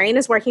 because my brain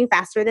is working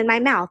faster than my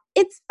mouth.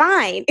 It's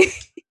fine.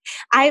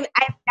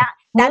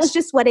 That's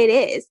just what it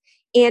is.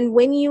 And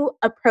when you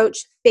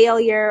approach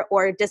failure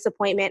or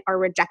disappointment or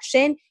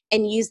rejection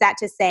and use that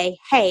to say,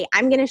 hey,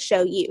 I'm going to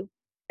show you.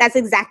 That's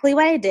exactly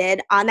what I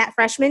did on that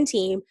freshman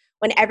team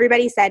when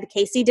everybody said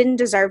Casey didn't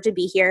deserve to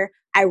be here.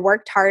 I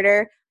worked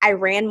harder. I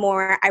ran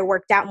more. I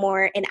worked out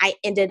more, and I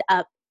ended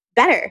up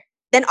better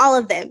than all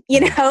of them,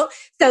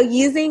 So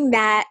using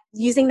that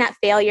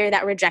failure,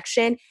 that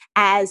rejection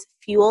as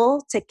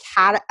fuel to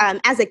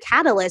as a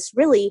catalyst,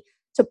 really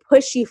to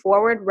push you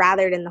forward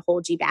rather than to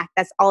hold you back.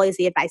 That's always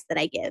the advice that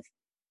I give.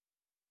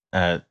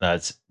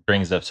 That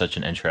brings up such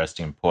an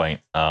interesting point.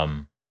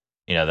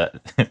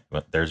 That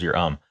there's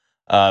your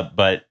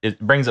but it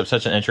brings up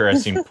such an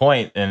interesting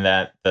point in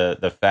that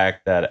the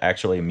fact that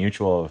actually a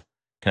mutual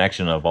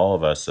connection of all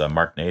of us,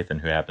 Mark Nathan,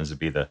 who happens to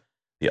be the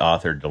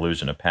author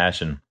Delusion of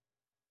Passion,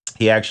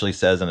 he actually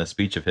says in a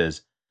speech of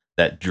his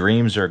that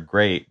dreams are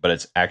great, but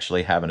it's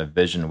actually having a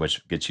vision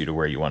which gets you to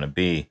where you want to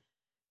be.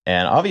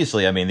 And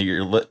obviously, I mean,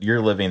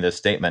 you're living this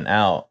statement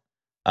out.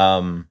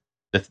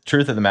 The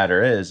truth of the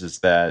matter is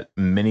that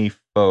many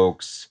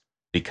folks,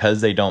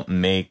 because they don't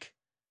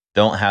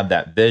have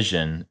that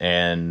vision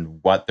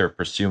and what they're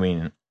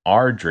pursuing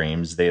are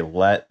dreams, they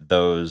let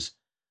those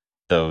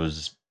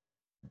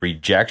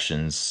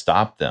rejections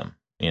stop them,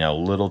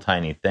 little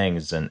tiny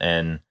things.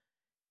 And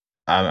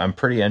I'm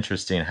pretty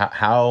interesting.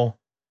 How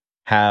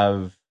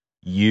have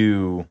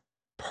you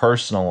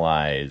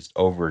personalized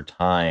over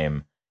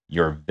time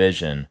your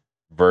vision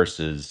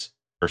versus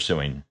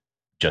pursuing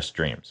just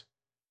dreams?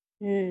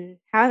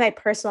 How have I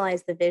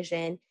personalized the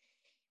vision?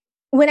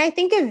 When I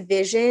think of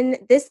vision,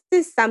 this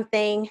is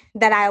something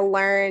that I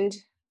learned.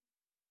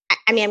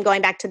 I mean, I'm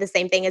going back to the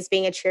same thing as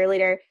being a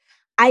cheerleader.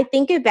 I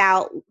think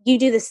about, you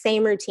do the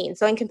same routine.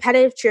 So in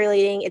competitive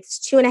cheerleading, it's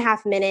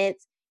 2.5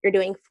 minutes. You're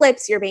doing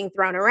flips, you're being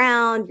thrown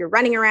around, you're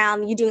running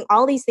around, you're doing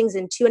all these things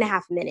in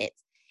 2.5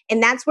 minutes.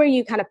 And that's where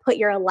you kind of put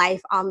your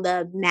life on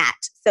the mat,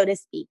 so to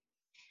speak.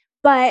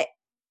 But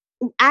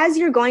as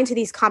you're going to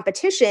these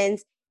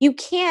competitions, you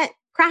can't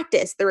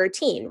practice the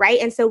routine, right?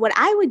 And so what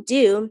I would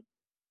do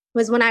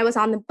was when I was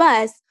on the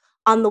bus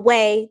on the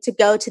way to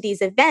go to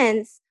these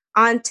events,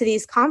 onto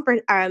these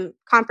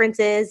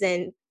conferences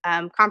and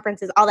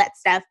conferences, all that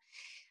stuff,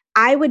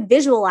 I would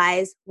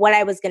visualize what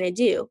I was going to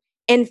do.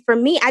 And for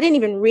me, I didn't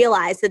even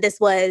realize that this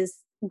was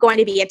going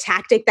to be a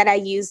tactic that I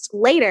used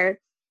later.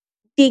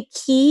 The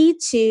key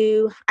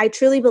to, I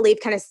truly believe,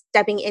 kind of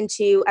stepping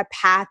into a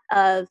path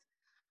of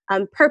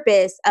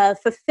purpose, of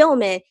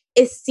fulfillment,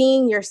 is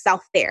seeing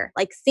yourself there.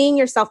 Like seeing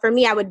yourself, for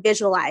me, I would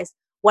visualize,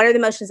 what are the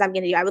motions I'm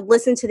going to do? I would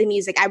listen to the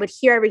music. I would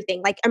hear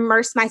everything, like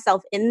immerse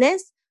myself in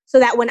this so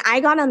that when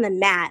I got on the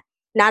mat,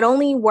 not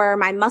only were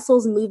my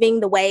muscles moving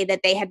the way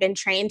that they had been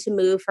trained to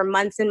move for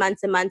months and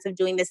months and months of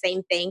doing the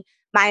same thing,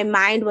 my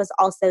mind was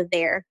also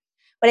there.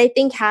 What I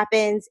think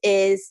happens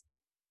is,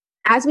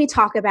 as we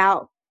talk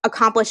about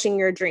accomplishing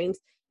your dreams,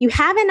 you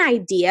have an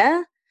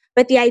idea,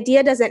 but the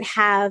idea doesn't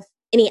have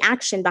any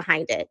action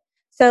behind it.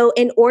 So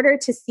in order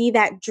to see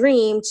that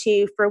dream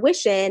to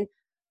fruition,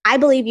 I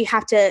believe you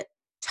have to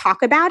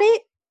talk about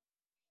it.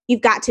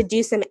 You've got to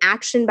do some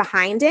action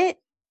behind it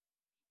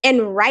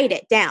and write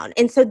it down.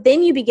 And so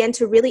then you begin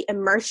to really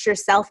immerse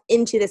yourself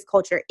into this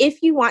culture.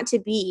 If you want to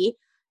be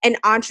an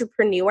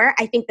entrepreneur,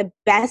 I think the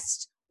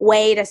best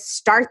way to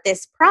start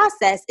this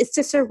process is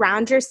to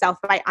surround yourself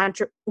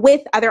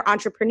with other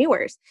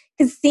entrepreneurs,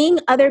 because seeing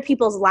other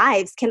people's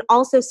lives can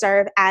also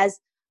serve as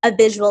a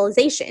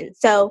visualization.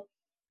 So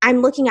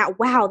I'm looking at,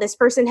 wow, this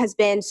person has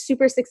been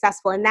super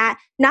successful in that.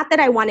 Not that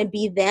I want to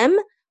be them,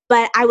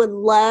 but I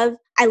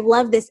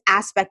love this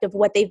aspect of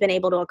what they've been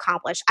able to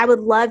accomplish. I would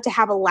love to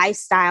have a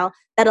lifestyle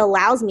that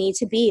allows me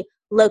to be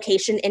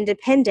location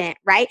independent,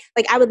 right?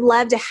 Like I would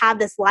love to have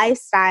this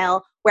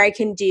lifestyle where I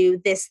can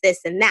do this, this,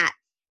 and that.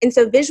 And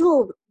so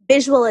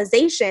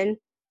visualization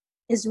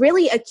is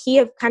really a key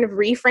of kind of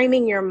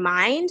reframing your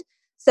mind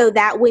so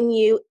that when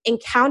you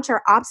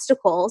encounter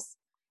obstacles,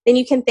 then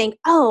you can think,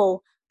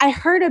 oh, I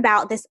heard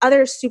about this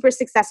other super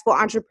successful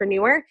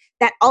entrepreneur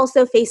that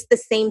also faced the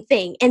same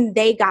thing and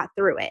they got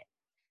through it.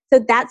 So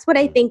that's what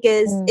I think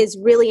is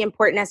really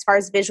important as far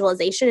as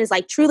visualization, is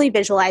like truly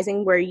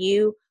visualizing where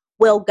you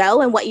will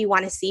go and what you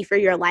want to see for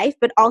your life,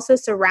 but also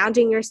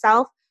surrounding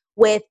yourself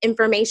with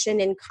information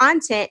and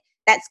content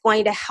that's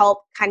going to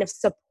help kind of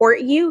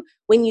support you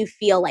when you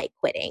feel like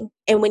quitting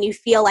and when you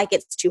feel like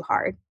it's too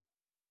hard.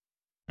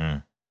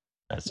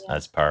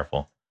 That's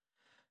powerful.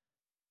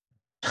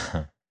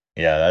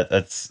 Yeah,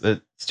 that's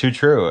too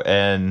true.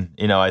 And,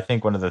 you know, I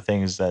think one of the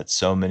things that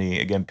so many,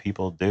 again,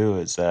 people do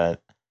is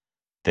that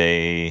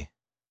it's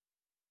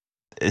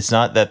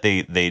not that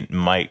they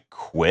might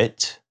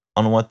quit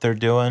on what they're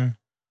doing,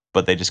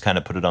 but they just kind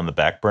of put it on the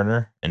back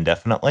burner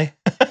indefinitely,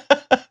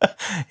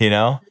 you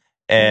know?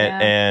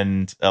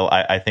 And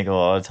I think a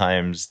lot of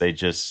times they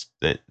just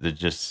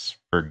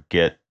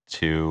forget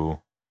to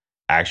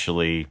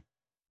actually,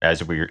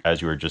 as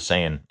you were just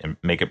saying, and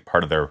make it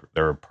part of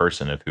their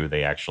person of who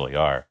they actually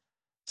are.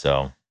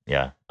 So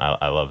yeah,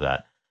 I love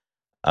that.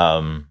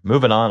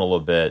 Moving on a little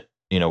bit,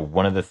 you know,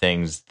 one of the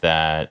things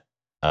that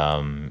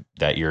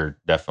that you're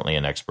definitely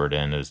an expert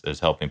in is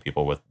helping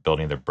people with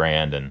building their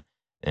brand,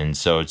 and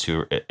so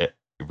to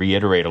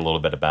reiterate a little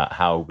bit about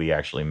how we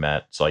actually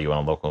met. Saw you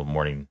on a local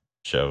morning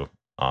show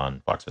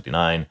on Fox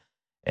 59,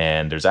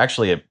 and there's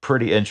actually a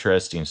pretty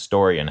interesting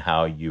story in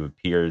how you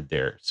appeared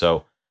there.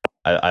 So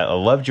I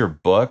loved your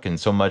book, and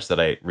so much that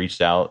I reached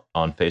out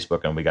on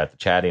Facebook and we got to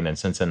chatting. And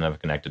since then, I've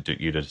connected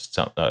to you to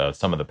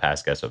some of the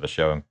past guests of the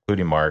show,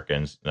 including Mark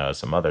and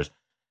some others.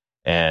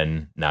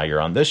 And now you're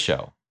on this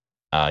show.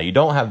 You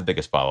don't have the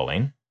biggest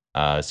following.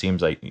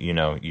 Seems like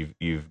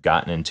you've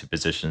gotten into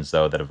positions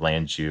though that have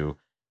landed you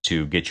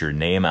to get your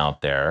name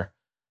out there.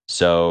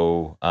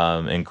 So,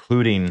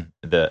 including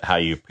how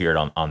you appeared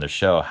on the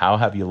show, how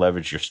have you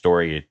leveraged your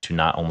story to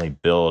not only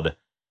build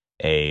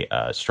a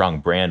strong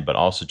brand, but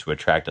also to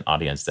attract an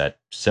audience that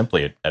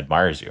simply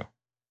admires you?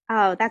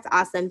 Oh, that's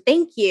awesome.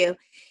 Thank you.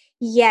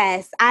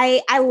 Yes,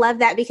 I love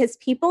that because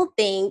people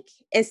think,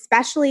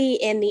 especially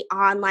in the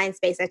online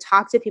space, I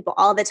talk to people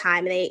all the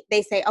time and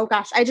they say, oh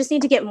gosh, I just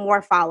need to get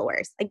more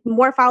followers. Like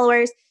more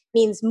followers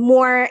means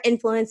more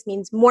influence,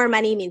 means more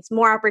money, means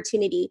more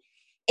opportunity.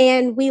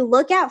 And we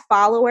look at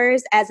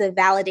followers as a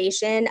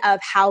validation of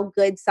how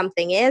good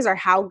something is or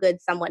how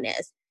good someone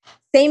is.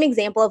 Same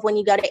example of when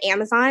you go to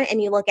Amazon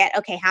and you look at,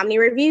 okay, how many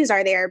reviews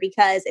are there?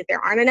 Because if there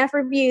aren't enough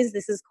reviews,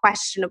 this is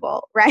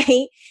questionable,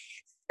 right?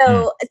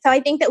 So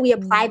I think that we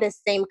apply the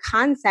same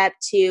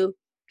concept to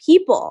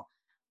people.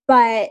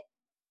 But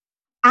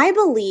I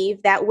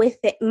believe that with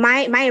it,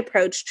 my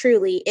approach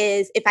truly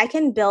is if I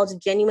can build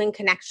genuine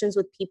connections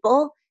with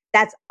people,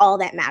 that's all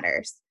that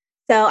matters.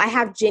 So I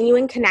have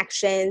genuine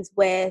connections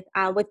with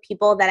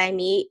people that I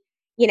meet,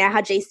 you know,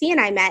 how JC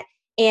and I met.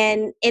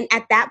 And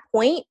at that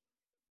point,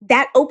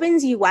 that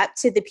opens you up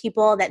to the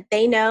people that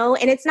they know.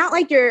 And it's not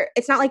like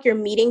you're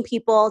meeting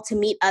people to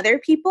meet other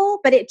people,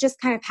 but it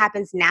just kind of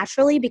happens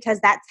naturally because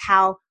that's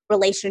how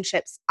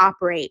relationships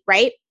operate,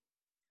 right?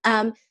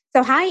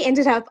 So how I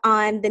ended up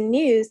on the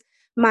news,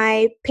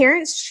 my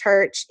parents'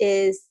 church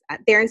is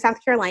they're in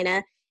South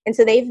Carolina. And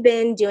so they've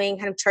been doing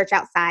kind of church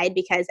outside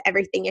because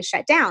everything is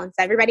shut down.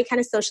 So everybody kind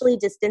of socially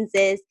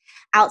distances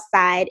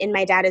outside. And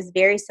my dad is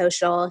very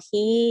social.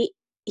 He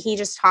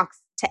just talks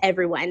to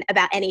everyone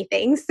about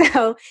anything.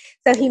 So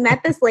he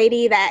met this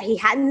lady that he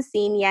hadn't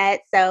seen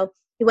yet. So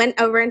he went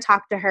over and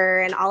talked to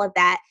her and all of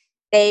that.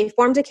 They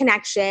formed a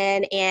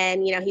connection,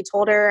 and he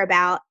told her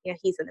about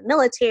he's in the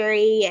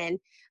military, and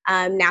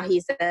now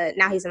he's an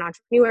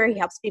entrepreneur. He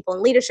helps people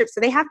in leadership.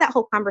 So they have that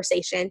whole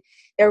conversation.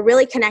 They're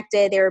really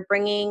connected. They were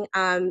bringing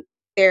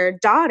their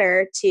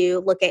daughter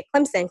to look at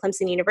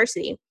Clemson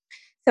University.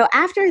 So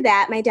after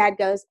that, my dad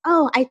goes,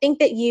 oh, I think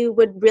that you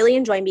would really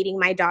enjoy meeting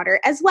my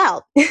daughter as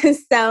well.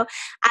 So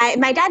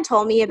my dad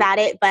told me about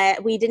it,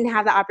 but we didn't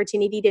have the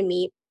opportunity to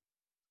meet.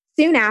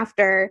 Soon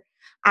after,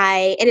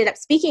 I ended up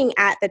speaking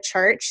at the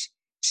church.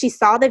 She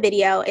saw the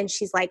video and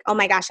she's like, oh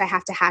my gosh, I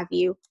have to have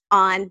you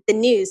on the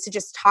news to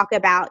just talk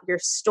about your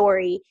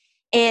story.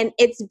 And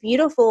it's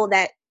beautiful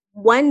that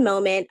one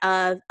moment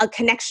of a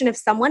connection of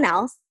someone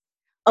else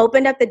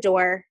opened up the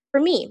door for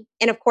me.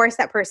 And of course,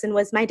 that person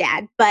was my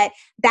dad, but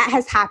that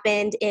has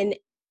happened in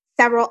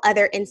several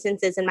other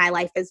instances in my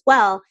life as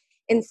well.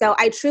 And so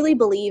I truly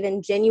believe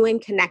in genuine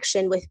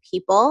connection with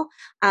people.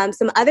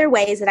 Some other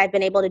ways that I've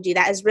been able to do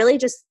that is really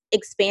just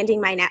expanding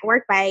my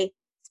network by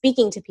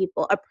speaking to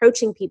people,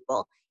 approaching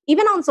people.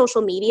 Even on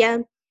social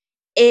media,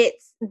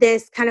 it's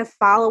this kind of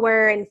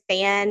follower and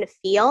fan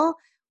feel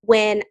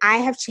when I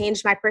have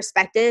changed my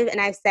perspective and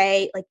I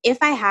say, like, if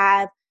I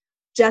have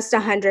just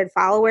 100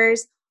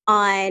 followers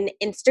on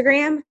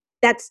Instagram,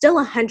 that's still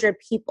 100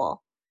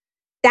 people.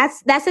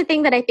 That's the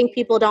thing that I think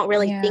people don't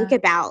really think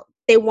about.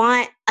 They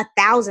want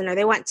 1,000 or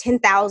they want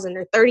 10,000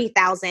 or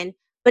 30,000,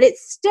 but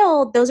it's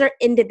still, those are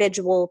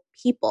individual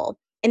people.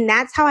 And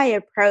that's how I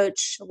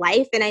approach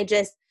life. And I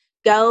just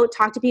go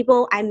talk to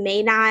people. I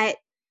may not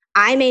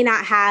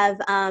have,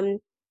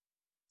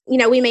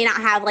 we may not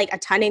have like a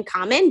ton in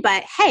common,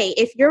 but hey,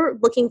 if you're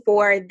looking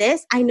for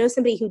this, I know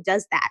somebody who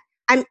does that.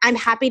 I'm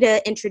happy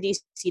to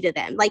introduce you to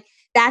them. Like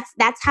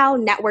that's how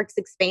networks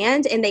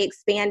expand, and they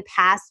expand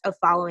past a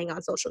following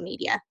on social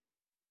media.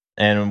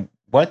 And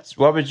what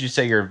would you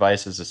say your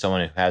advice is to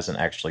someone who hasn't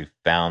actually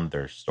found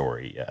their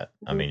story yet?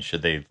 I mean,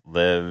 should they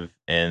live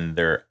in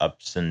their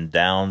ups and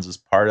downs as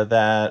part of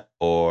that,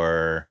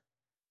 or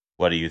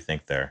what do you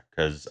think there?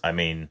 Because I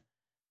mean,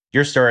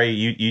 your story,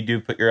 you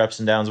do put your ups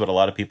and downs, but a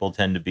lot of people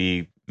tend to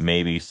be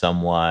maybe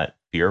somewhat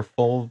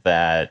fearful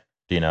that,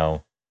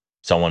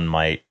 someone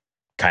might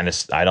kind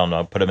of, I don't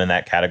know, put them in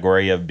that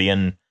category of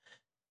being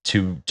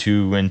too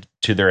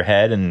into their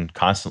head and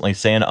constantly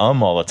saying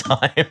all the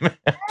time.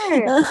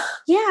 Sure.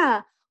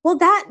 Yeah. Well,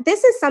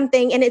 this is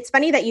something, and it's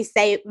funny that you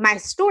say my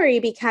story,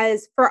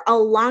 because for a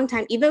long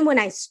time, even when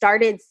I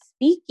started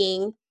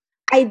speaking,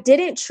 I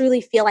didn't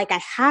truly feel like I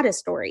had a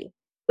story,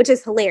 which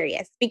is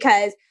hilarious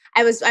because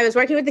I was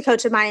working with the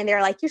coach of mine and they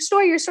were like, your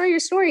story, your story, your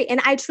story.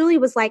 And I truly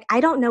was like, I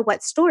don't know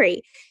what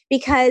story,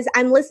 because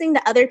I'm listening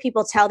to other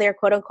people tell their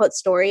quote unquote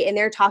story, and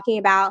they're talking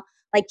about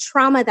like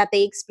trauma that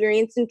they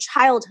experienced in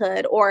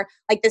childhood or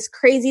like this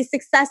crazy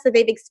success that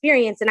they've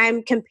experienced. And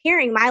I'm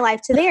comparing my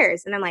life to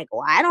theirs. And I'm like,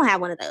 well, I don't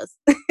have one of those.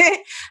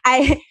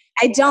 I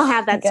don't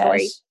have that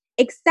story,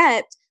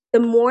 except the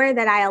more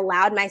that I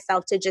allowed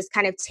myself to just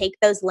kind of take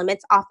those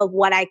limits off of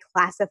what I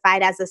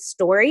classified as a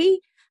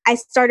story, I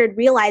started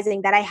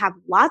realizing that I have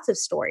lots of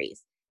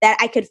stories, that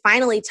I could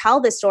finally tell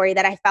the story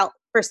that I felt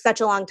for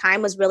such a long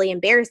time was really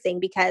embarrassing,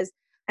 because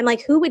I'm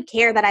like, who would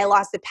care that I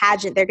lost a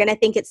pageant? They're going to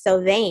think it's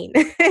so vain.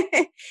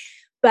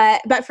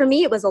 But for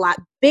me, it was a lot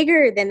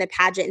bigger than the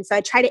pageant. And so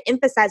I try to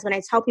emphasize when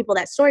I tell people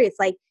that story, it's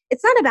like,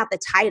 it's not about the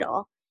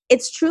title.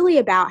 It's truly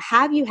about,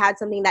 have you had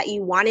something that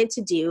you wanted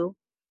to do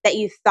that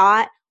you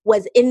thought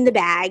was in the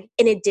bag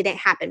and it didn't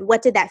happen?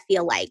 What did that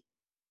feel like?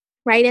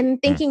 Right.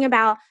 And thinking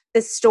about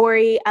the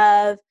story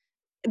of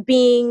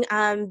being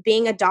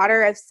a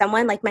daughter of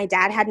someone, like my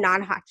dad had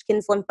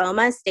non-Hodgkin's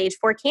lymphoma, stage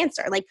 4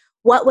 cancer. Like,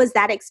 what was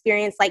that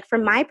experience like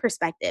from my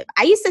perspective?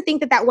 I used to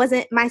think that that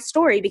wasn't my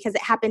story because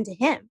it happened to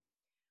him.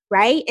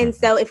 Right. And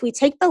so if we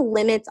take the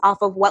limits off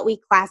of what we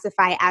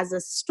classify as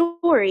a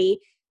story,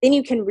 then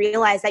you can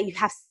realize that you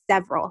have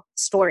several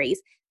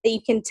stories that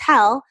you can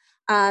tell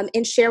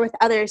and share with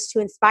others to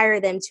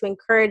inspire them, to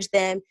encourage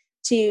them,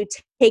 to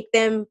take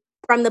them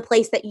from the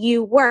place that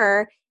you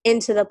were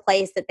into the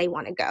place that they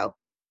want to go.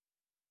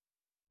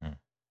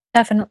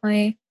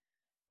 Definitely.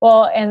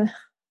 Well, and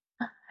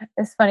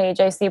it's funny,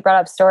 JC brought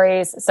up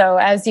stories. So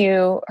as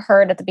you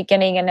heard at the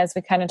beginning, and as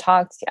we kind of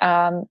talked,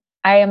 I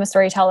am a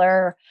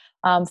storyteller,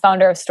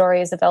 founder of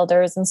Stories of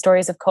Elders and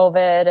Stories of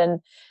COVID.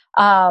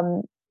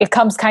 And it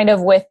comes kind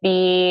of with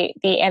the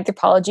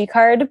anthropology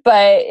card,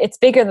 but it's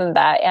bigger than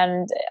that.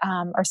 And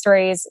our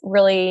stories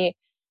really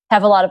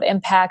have a lot of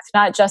impact,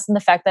 not just in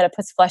the fact that it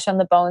puts flesh on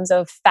the bones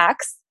of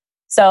facts.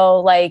 So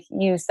like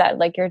you said,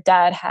 like your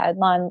dad had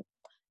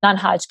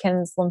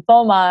non-Hodgkin's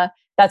lymphoma,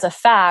 that's a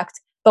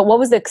fact. But what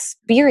was the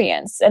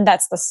experience? And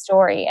that's the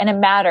story. And it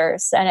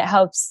matters. And it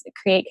helps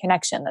create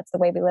connection. That's the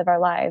way we live our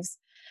lives.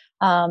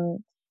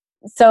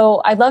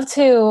 So I'd love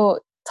to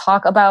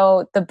talk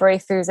about the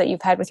breakthroughs that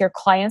you've had with your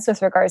clients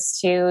with regards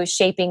to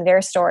shaping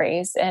their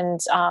stories. And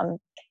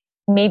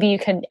maybe you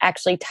can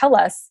actually tell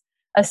us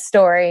a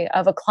story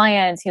of a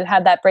client who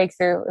had that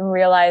breakthrough and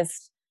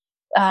realized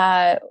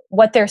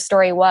what their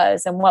story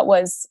was, and what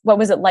was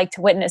it like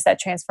to witness that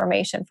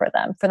transformation for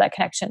them, for that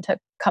connection to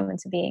come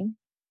into being.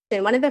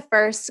 And one of the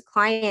first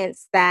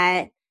clients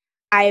that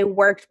I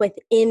worked with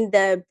in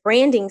the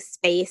branding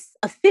space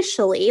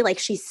officially, like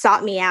she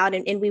sought me out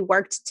and we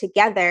worked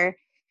together.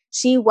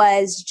 She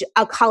was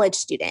a college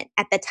student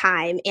at the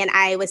time, and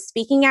I was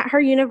speaking at her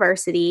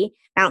university,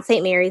 Mount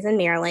St. Mary's in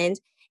Maryland.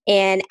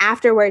 And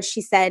afterwards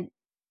she said,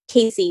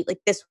 Casey, like,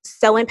 this was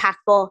so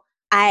impactful.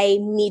 I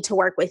need to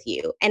work with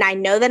you. And I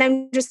know that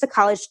I'm just a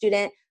college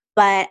student,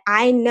 but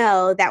I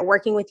know that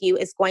working with you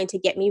is going to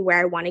get me where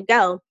I want to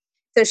go.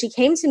 So she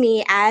came to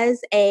me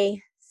as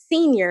a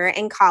senior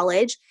in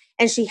college,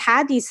 and she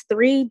had these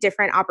 3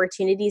 different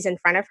opportunities in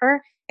front of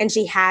her, and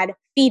she had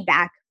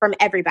feedback from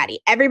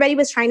everybody. Everybody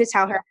was trying to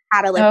tell her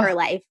how to live her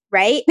life,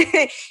 right?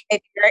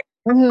 If you're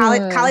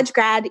a college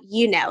grad,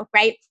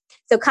 right?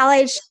 So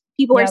college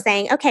people were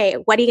saying, okay,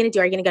 what are you going to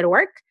do? Are you going to go to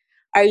work?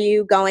 Are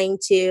you going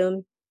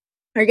to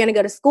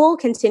go to school,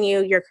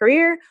 continue your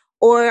career,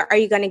 or are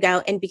you going to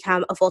go and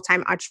become a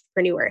full-time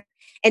entrepreneur?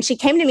 And she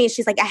came to me and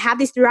she's like, I have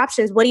these 3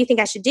 options. What do you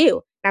think I should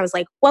do? And I was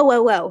like, whoa,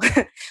 whoa, whoa.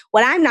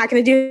 What I'm not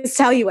going to do is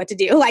tell you what to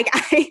do. Like,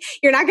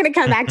 you're not going to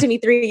come back to me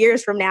 3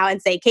 years from now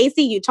and say,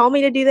 Casey, you told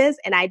me to do this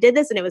and I did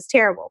this and it was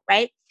terrible,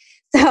 right?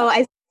 So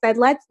I said,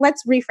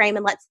 let's reframe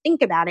and let's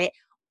think about it.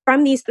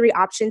 From these 3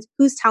 options,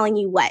 who's telling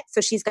you what?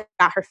 So she's got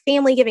her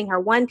family giving her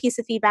one piece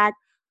of feedback,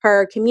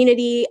 her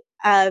community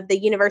of the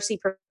university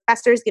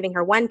professors giving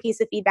her one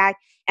piece of feedback,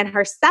 and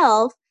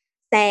herself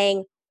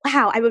saying,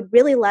 wow, I would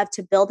really love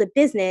to build a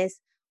business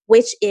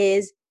which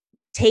is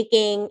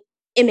taking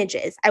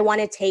images. I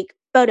want to take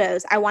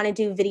photos. I want to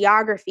do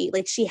videography.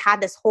 Like, she had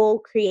this whole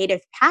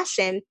creative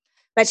passion,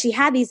 but she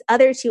had these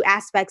other 2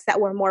 aspects that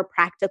were more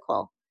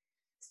practical.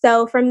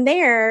 So from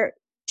there,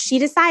 she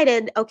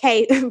decided,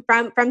 okay,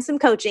 from some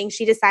coaching,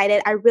 she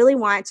decided, I really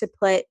want to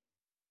put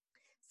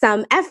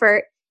some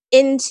effort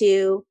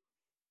into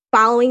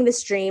following the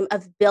stream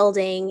of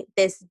building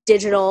this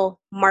digital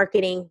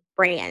marketing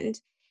brand.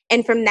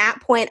 And from that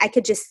point, I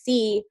could just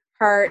see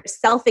her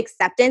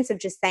self-acceptance of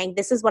just saying,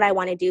 this is what I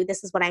want to do.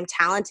 This is what I'm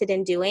talented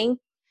in doing.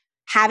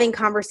 Having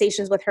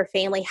conversations with her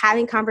family,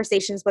 having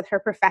conversations with her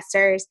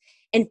professors,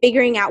 and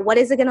figuring out what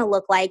is it going to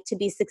look like to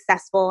be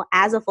successful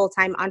as a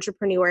full-time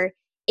entrepreneur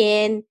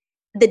in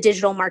the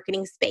digital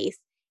marketing space.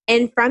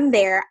 And from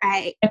there,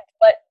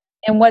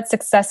 what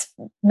success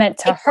meant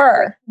to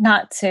her,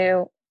 not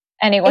to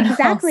anyone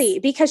exactly, else.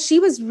 because she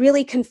was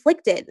really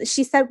conflicted.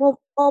 She said, well,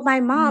 my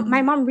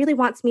mom really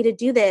wants me to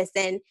do this.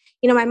 And,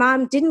 my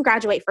mom didn't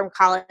graduate from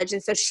college.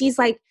 And so she's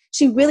like,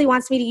 she really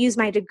wants me to use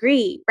my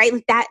degree, right?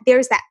 Like that,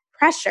 there's that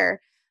pressure.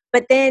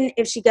 But then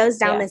if she goes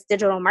down this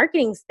digital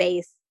marketing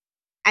space,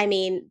 I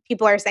mean,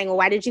 people are saying, well,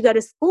 why did you go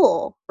to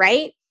school?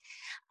 Right.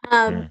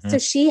 So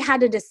she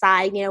had to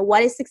decide,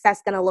 what is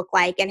success going to look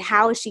like and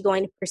how is she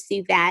going to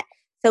pursue that?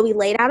 So we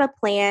laid out a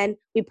plan.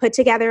 We put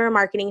together a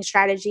marketing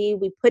strategy.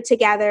 We put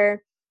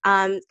together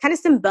kind of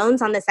some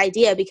bones on this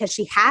idea because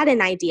she had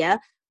an idea,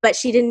 but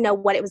she didn't know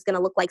what it was going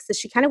to look like. So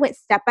she kind of went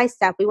step by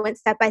step. We went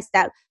step by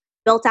step,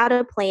 built out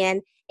a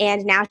plan.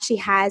 And now she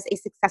has a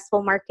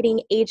successful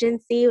marketing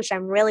agency, which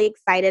I'm really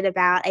excited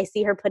about. I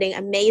see her putting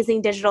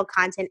amazing digital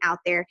content out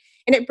there,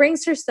 and it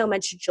brings her so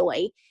much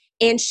joy.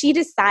 And she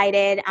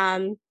decided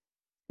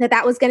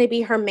that was going to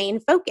be her main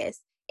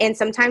focus. And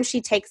sometimes she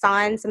takes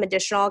on some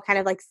additional kind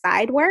of like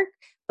side work.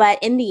 But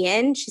in the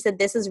end, she said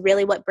this is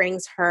really what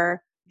brings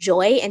her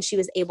joy. And she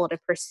was able to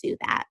pursue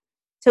that.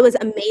 So it was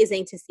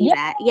amazing to see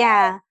that.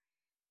 Yeah.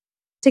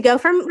 To go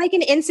from like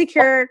an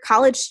insecure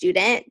college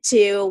student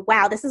to,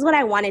 wow, this is what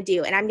I want to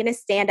do. And I'm going to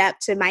stand up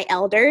to my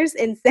elders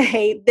and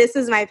say, this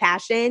is my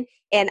passion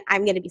and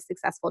I'm going to be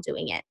successful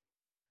doing it.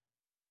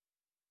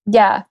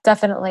 Yeah,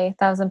 definitely.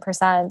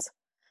 1,000%.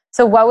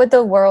 So what would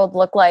the world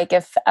look like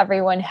if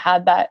everyone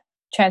had that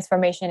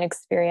transformation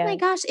experience? Oh my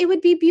gosh, it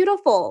would be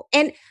beautiful.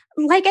 And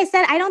like I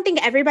said, I don't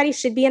think everybody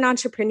should be an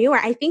entrepreneur.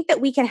 I think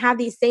that we can have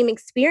these same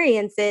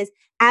experiences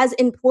as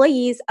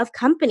employees of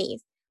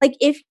companies. Like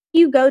if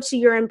you go to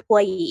your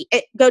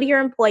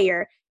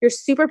employer, you're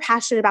super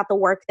passionate about the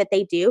work that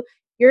they do.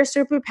 You're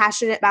super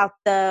passionate about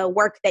the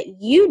work that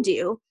you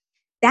do.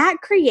 That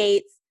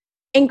creates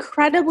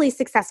incredibly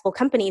successful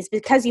companies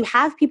because you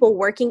have people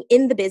working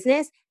in the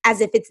business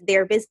as if it's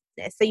their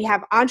business. So you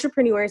have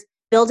entrepreneurs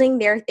building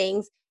their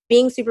things,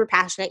 being super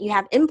passionate. You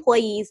have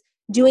employees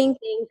doing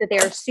things that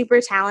they're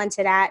super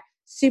talented at,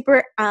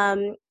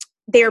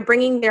 they're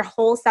bringing their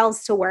whole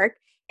selves to work.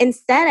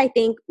 Instead, I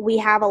think we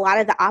have a lot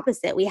of the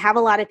opposite. We have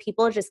a lot of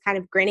people just kind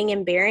of grinning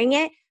and bearing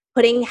it,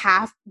 putting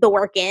half the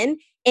work in,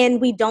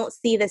 and we don't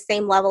see the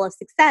same level of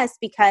success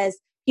because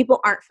people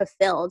aren't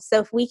fulfilled. So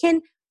if we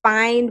can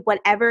find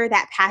whatever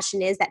that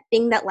passion is, that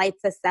thing that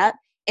lights us up,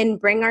 and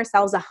bring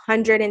ourselves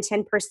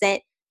 110%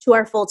 to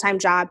our full-time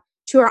job,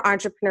 to our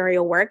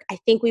entrepreneurial work, I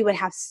think we would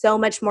have so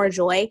much more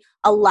joy,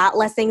 a lot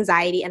less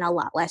anxiety, and a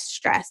lot less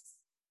stress.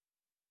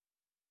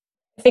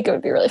 I think it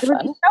would be really fun. It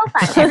would be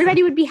so fun.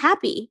 Everybody would be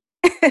happy.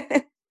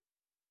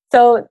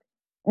 So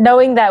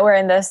knowing that we're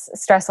in this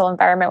stressful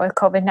environment with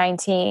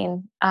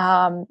COVID-19,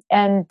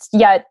 and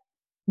yet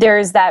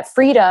there's that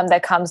freedom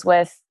that comes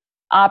with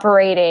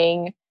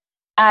operating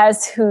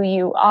as who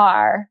you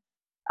are,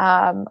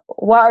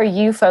 what are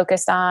you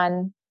focused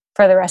on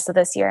for the rest of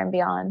this year and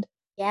beyond?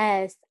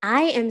 Yes,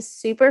 I am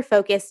super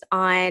focused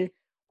on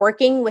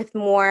working with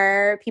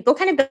more people,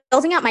 kind of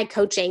building out my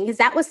coaching, because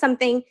that was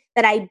something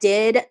that I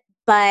did,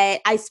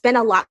 but I spent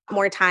a lot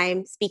more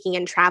time speaking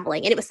and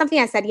traveling. And it was something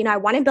I said, I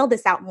want to build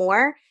this out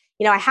more.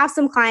 I have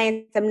some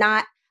clients,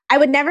 I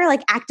would never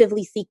like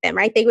actively seek them,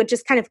 right? They would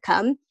just kind of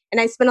come, and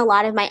I spent a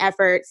lot of my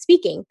effort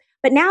speaking.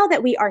 But now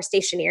that we are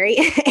stationary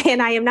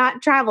and I am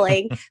not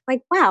traveling,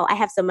 like, wow, I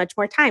have so much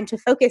more time to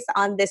focus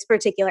on this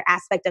particular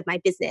aspect of my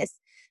business.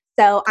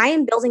 So I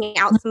am building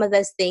out some of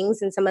those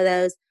things and some of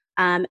those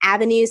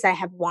avenues I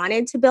have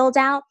wanted to build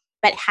out,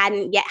 but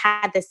hadn't yet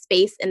had the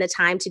space and the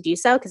time to do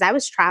so because I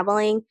was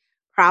traveling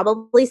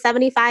probably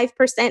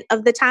 75%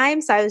 of the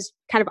time. So I was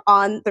kind of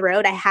on the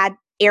road. I had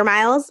air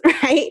miles,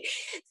 right?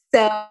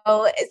 So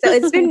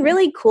it's been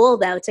really cool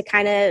though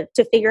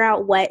to figure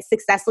out what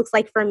success looks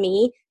like for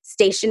me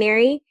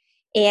stationary,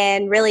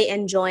 and really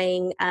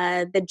enjoying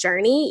the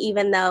journey,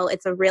 even though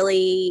it's a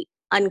really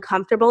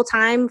uncomfortable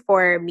time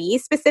for me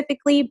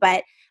specifically.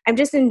 But I'm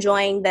just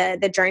enjoying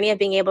the journey of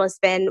being able to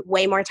spend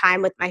way more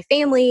time with my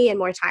family and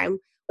more time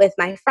with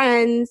my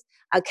friends,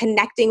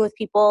 connecting with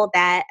people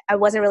that I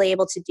wasn't really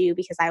able to do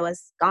because I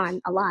was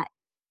gone a lot.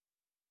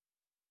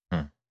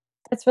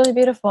 That's really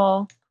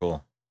beautiful.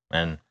 Cool.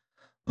 And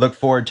look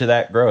forward to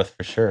that growth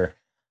for sure.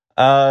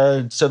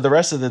 So the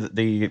rest of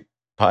the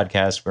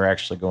podcast, we're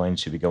actually going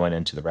to be going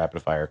into the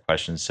rapid fire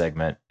questions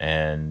segment.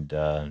 And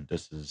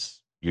this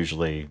is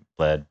usually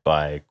led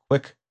by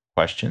quick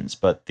questions,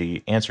 but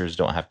the answers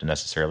don't have to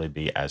necessarily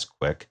be as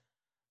quick.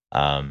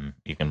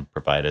 You can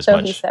provide as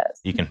much. He says.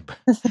 You can,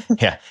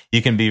 yeah,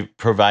 you can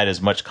provide as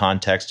much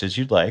context as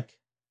you'd like.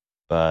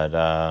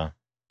 But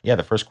yeah,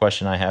 the first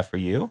question I have for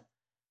you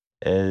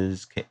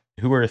is,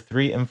 who are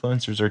 3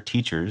 influencers or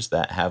teachers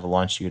that have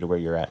launched you to where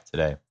you're at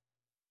today?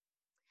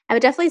 I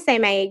would definitely say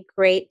my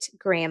great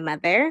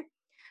grandmother.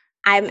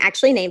 I'm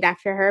actually named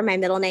after her. My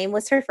middle name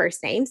was her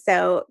first name.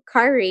 So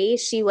Kari,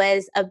 she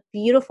was a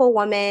beautiful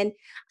woman.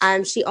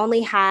 She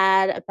only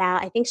had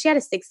I think she had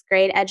a 6th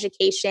grade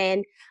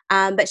education,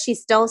 but she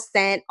still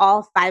sent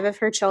all 5 of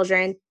her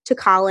children to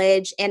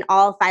college, and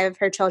all 5 of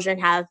her children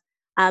have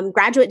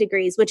graduate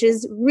degrees, which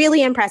is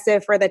really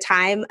impressive for the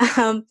time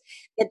that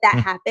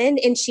happened.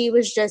 And she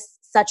was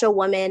just such a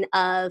woman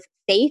of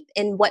faith,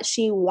 in what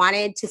she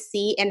wanted to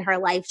see in her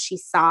life, she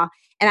saw.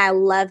 And I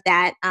love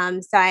that.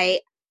 So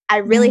I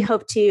really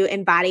hope to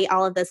embody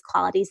all of those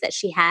qualities that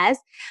she has.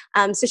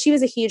 So she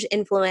was a huge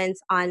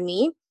influence on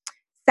me.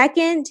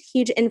 Second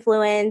huge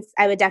influence,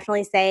 I would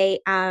definitely say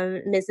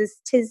Mrs.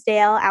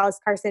 Tisdale, Alice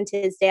Carson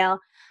Tisdale.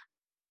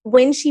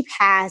 When she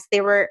passed,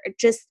 there were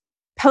just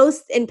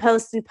posts and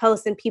posts and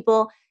posts, and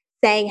people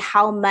saying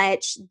how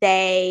much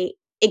they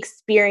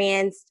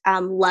experienced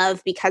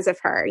love because of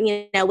her,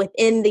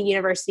 within the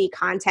university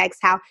context,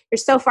 how you're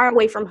so far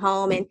away from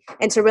home,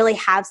 and to really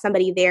have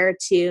somebody there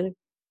to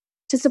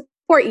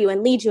support you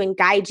and lead you and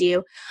guide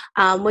you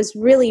was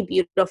really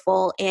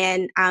beautiful.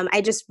 And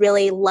I just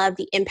really love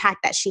the impact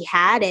that she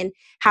had, and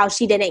how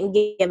she didn't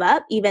give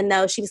up, even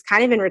though she was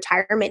kind of in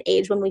retirement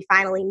age when we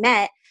finally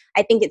met.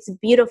 I think it's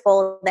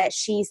beautiful that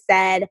she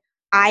said,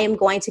 I am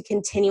going to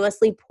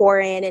continuously pour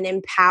in and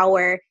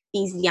empower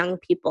these young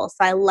people. So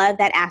I love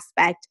that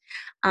aspect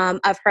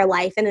of her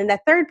life. And then the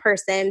third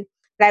person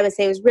that I would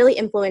say was really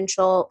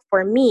influential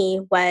for me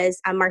was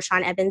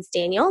Marshawn Evans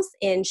Daniels.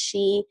 And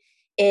she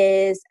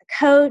is a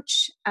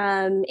coach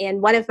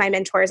and one of my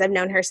mentors. I've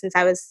known her since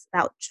I was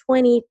about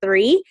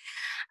 23.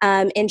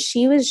 And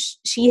she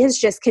has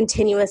just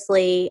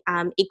continuously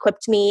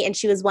equipped me. And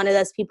she was one of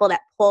those people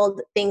that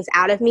pulled things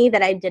out of me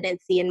that I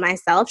didn't see in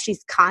myself.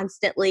 She's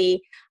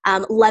constantly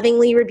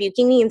lovingly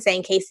rebuking me and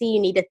saying, Casey, you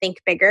need to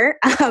think bigger.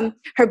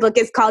 Her book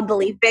is called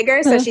Believe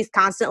Bigger. So she's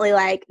constantly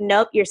like,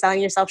 nope, you're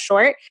selling yourself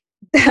short.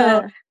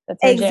 So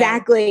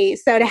exactly.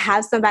 So to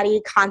have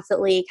somebody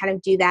constantly kind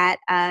of do that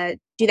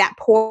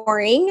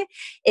pouring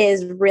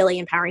is really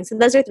empowering. So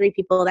those are 3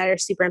 people that are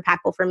super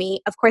impactful for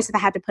me. Of course, if I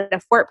had to put a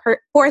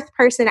fourth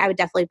person, I would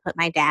definitely put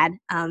my dad.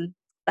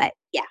 But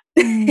yeah,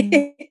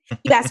 you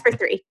asked for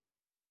 3.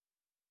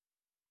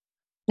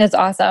 That's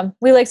awesome.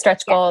 We like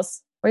stretch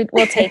goals.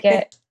 We'll take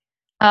it.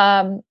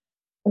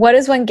 What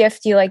is one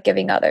gift you like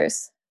giving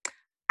others?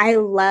 I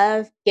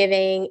love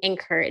giving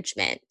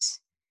encouragement.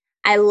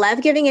 I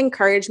love giving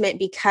encouragement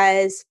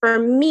because for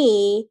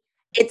me,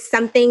 it's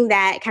something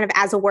that kind of,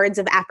 as a words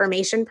of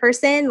affirmation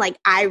person, like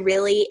I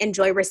really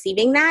enjoy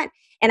receiving that.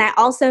 And I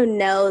also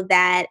know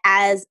that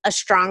as a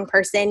strong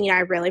person, I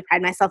really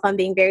pride myself on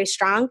being very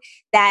strong,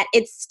 that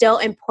it's still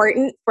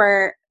important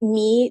for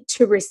me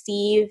to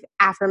receive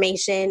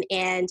affirmation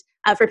and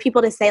for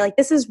people to say, like,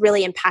 this is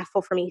really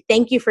impactful for me.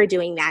 Thank you for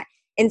doing that.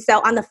 And so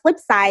on the flip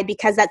side,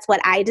 because that's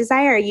what I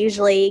desire, I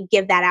usually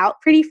give that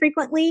out pretty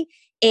frequently.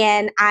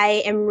 And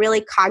I am really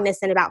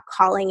cognizant about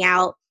calling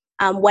out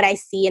what I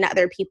see in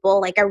other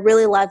people. Like, I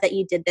really love that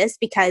you did this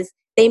because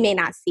they may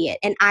not see it.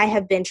 And I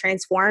have been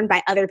transformed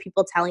by other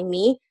people telling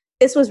me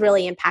this was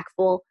really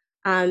impactful,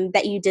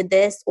 that you did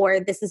this, or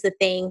this is the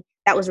thing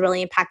that was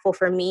really impactful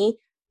for me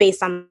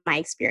based on my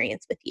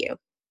experience with you.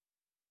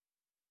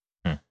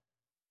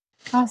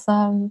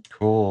 Awesome.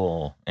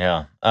 Cool.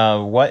 Yeah.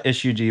 What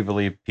issue do you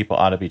believe people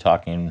ought to be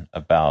talking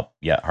about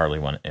yet hardly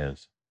one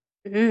is?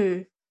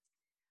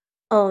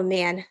 Oh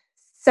man,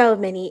 so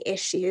many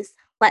issues.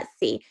 Let's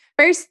see.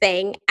 First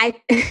thing, I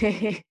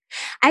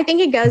I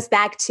think it goes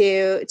back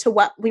to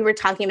what we were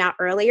talking about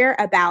earlier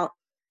about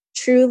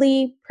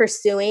truly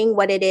pursuing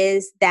what it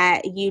is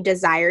that you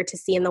desire to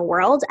see in the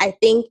world. I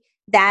think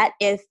that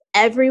if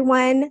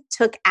everyone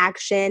took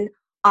action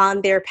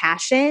on their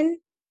passion,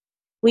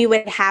 we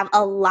would have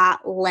a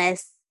lot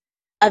less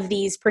of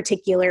these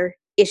particular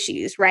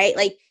issues, right?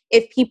 Like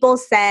if people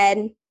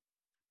said,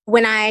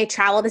 when I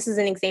travel, this is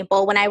an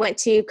example, when I went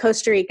to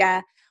Costa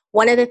Rica,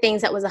 one of the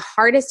things that was the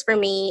hardest for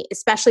me,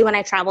 especially when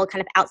I traveled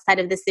kind of outside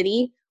of the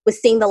city, was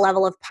seeing the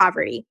level of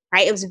poverty,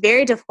 right? It was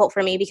very difficult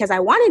for me because I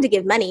wanted to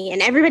give money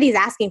and everybody's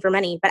asking for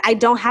money, but I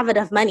don't have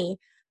enough money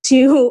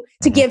to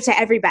give to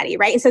everybody,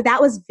 right? And so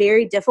that was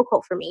very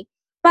difficult for me.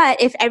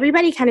 But if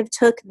everybody kind of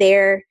took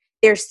their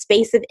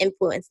space of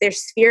influence, their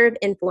sphere of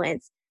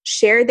influence,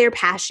 shared their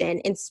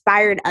passion,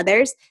 inspired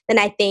others, then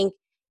I think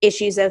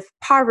issues of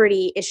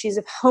poverty, issues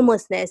of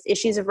homelessness,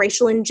 issues of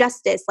racial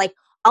injustice, like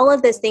all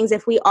of those things,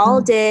 if we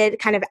all did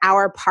kind of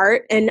our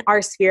part in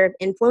our sphere of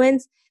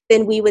influence,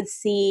 then we would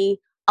see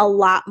a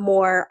lot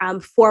more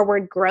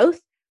forward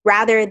growth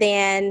rather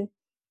than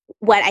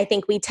what I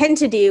think we tend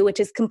to do, which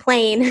is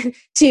complain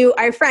to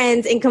our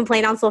friends and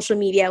complain on social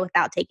media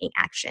without taking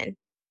action.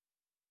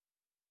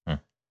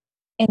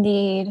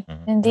 Indeed.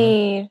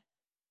 Indeed.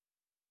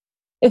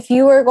 If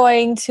you were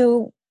going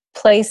to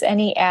place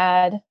any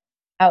ad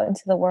out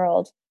into the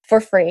world for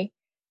free,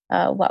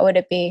 what would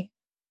it be?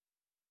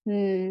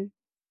 The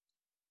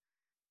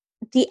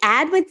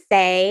ad would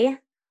say,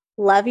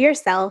 love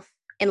yourself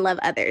and love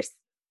others.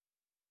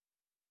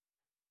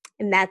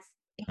 And it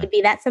would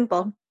be that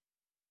simple.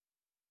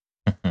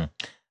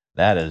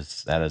 That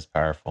is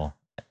powerful.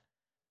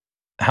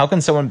 How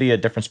can someone be a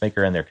difference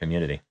maker in their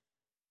community?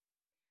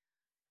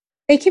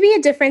 They could be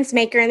a difference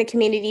maker in the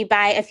community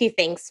by a few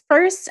things.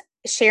 First,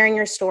 sharing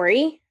your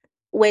story,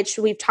 which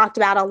we've talked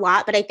about a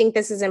lot, but I think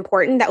this is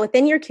important that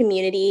within your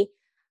community,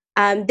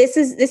 this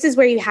is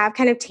where you have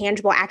kind of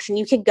tangible action.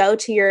 You could go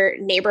to your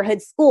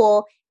neighborhood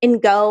school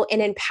and go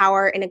and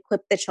empower and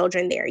equip the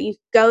children there. You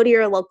go to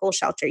your local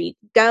shelter. You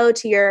go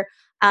to your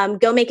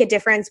go make a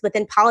difference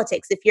within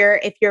politics if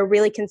you're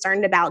really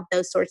concerned about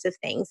those sorts of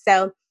things.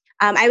 So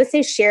I would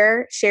say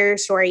share your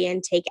story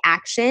and take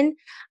action.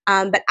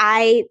 But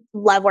I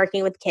love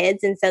working with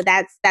kids, and so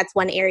that's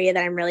one area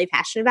that I'm really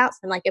passionate about. So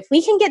I'm like, if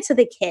we can get to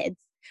the kids,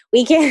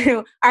 we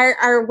can.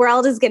 Our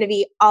world is going to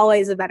be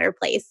always a better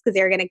place because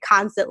they're going to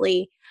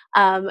constantly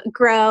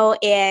grow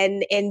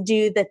and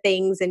do the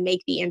things and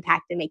make the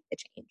impact and make the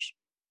change.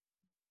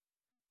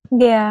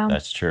 Yeah,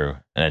 that's true,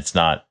 and it's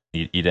not.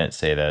 You didn't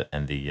say that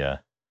in the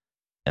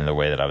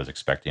way that I was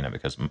expecting it,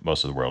 because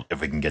most of the world, if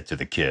we can get to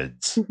the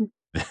kids,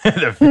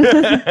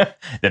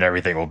 then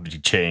everything will be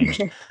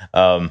changed.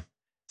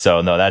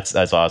 So no,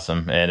 that's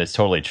awesome, and it's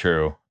totally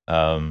true.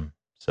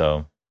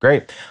 So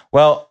great.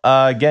 Well,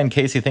 again,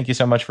 Casey, thank you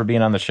so much for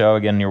being on the show.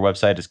 Again, your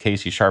website is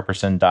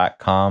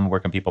CaseySharperson.com. Where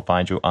can people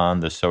find you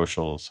on the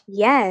socials?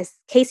 Yes,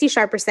 Casey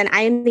Sharperson.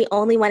 I am the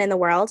only one in the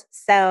world,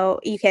 so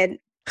you can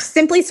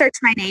simply search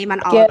my name on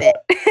all of it.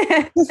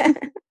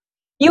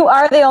 You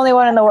are the only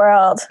one in the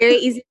world. Very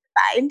easy to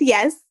find.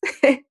 Yes.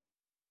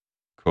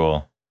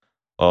 Cool.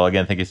 Well,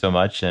 again, thank you so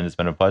much, and it's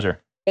been a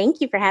pleasure.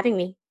 Thank you for having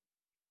me.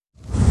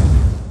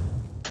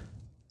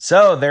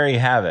 So there you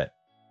have it.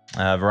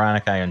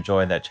 Veronica, I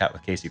enjoyed that chat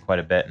with Casey quite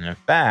a bit. And in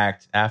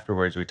fact,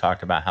 afterwards, we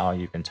talked about how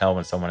you can tell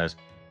when someone is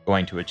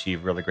going to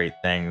achieve really great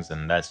things.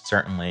 And that's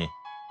certainly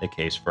the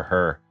case for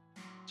her.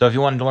 So if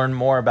you want to learn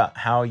more about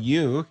how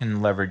you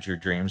can leverage your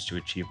dreams to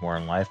achieve more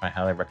in life, I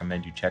highly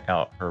recommend you check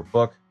out her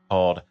book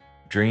called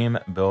Dream,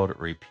 Build,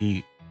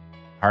 Repeat: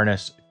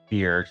 Harness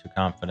Fear to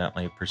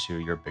Confidently Pursue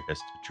Your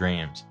Biggest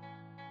Dreams.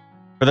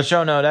 For the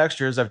show note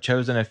extras, I've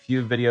chosen a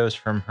few videos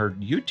from her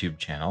YouTube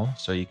channel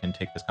so you can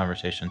take this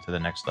conversation to the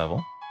next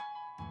level.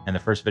 In the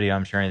first video,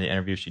 I'm sharing the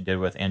interview she did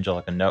with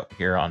Angelica Note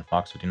here on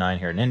Fox 59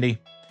 here in Indy.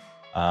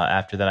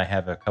 After that, I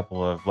have a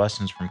couple of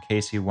lessons from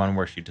Casey, one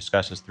where she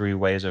discusses 3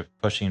 ways of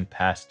pushing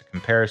past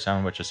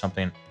comparison, which is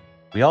something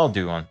we all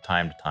do on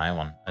time to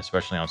time,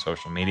 especially on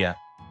social media.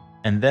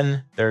 And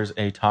then there's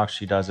a talk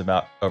she does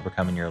about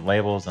overcoming your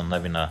labels and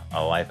living a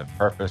life of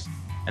purpose.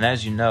 And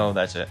as you know,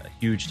 that's a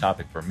huge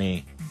topic for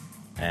me.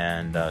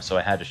 And so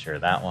I had to share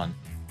that one.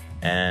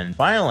 And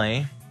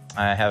finally,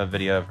 I have a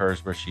video of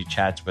hers where she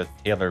chats with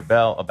Taylor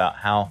Bell about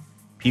how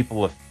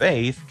people of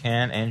faith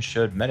can and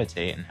should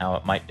meditate and how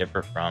it might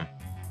differ from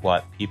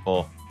what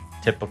people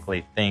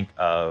typically think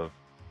of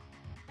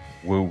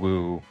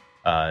woo-woo,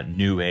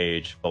 new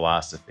age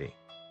philosophy.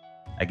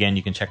 Again,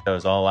 you can check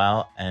those all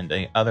out and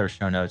the other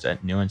show notes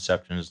at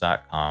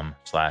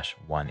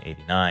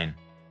newinceptions.com/189.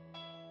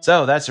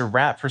 So that's a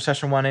wrap for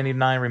session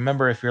 189.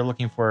 Remember, if you're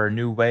looking for a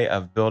new way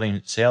of building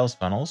sales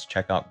funnels,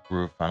 check out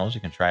Groove Funnels.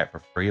 You can try it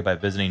for free by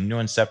visiting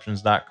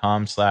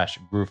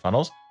newinceptions.com/Groove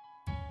Funnels.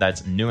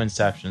 That's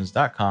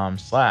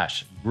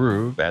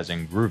newinceptions.com/groove, as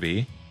in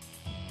groovy,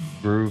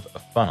 Groove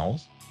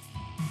Funnels.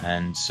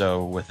 And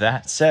so with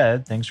that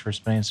said, thanks for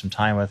spending some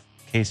time with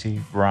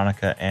Casey,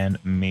 Veronica, and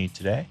me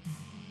today.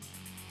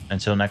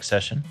 Until next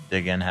session,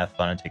 dig in, have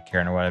fun, and take care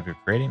of whatever you're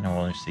creating, and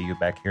we'll see you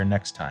back here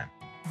next time.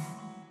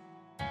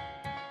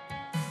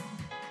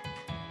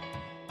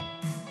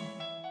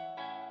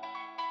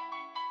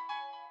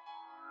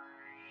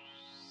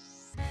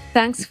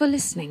 Thanks for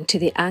listening to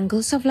the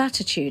Angles of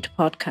Latitude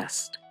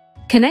podcast.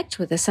 Connect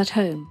with us at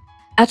home,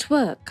 at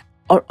work,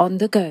 or on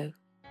the go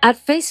at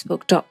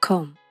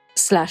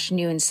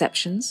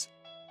facebook.com/newinceptions,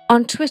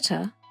 on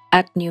Twitter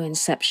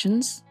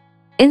 @newinceptions,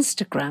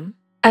 Instagram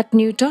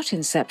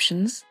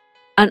 @new.inceptions,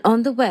 and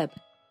on the web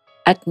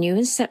at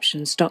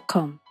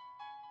newinceptions.com.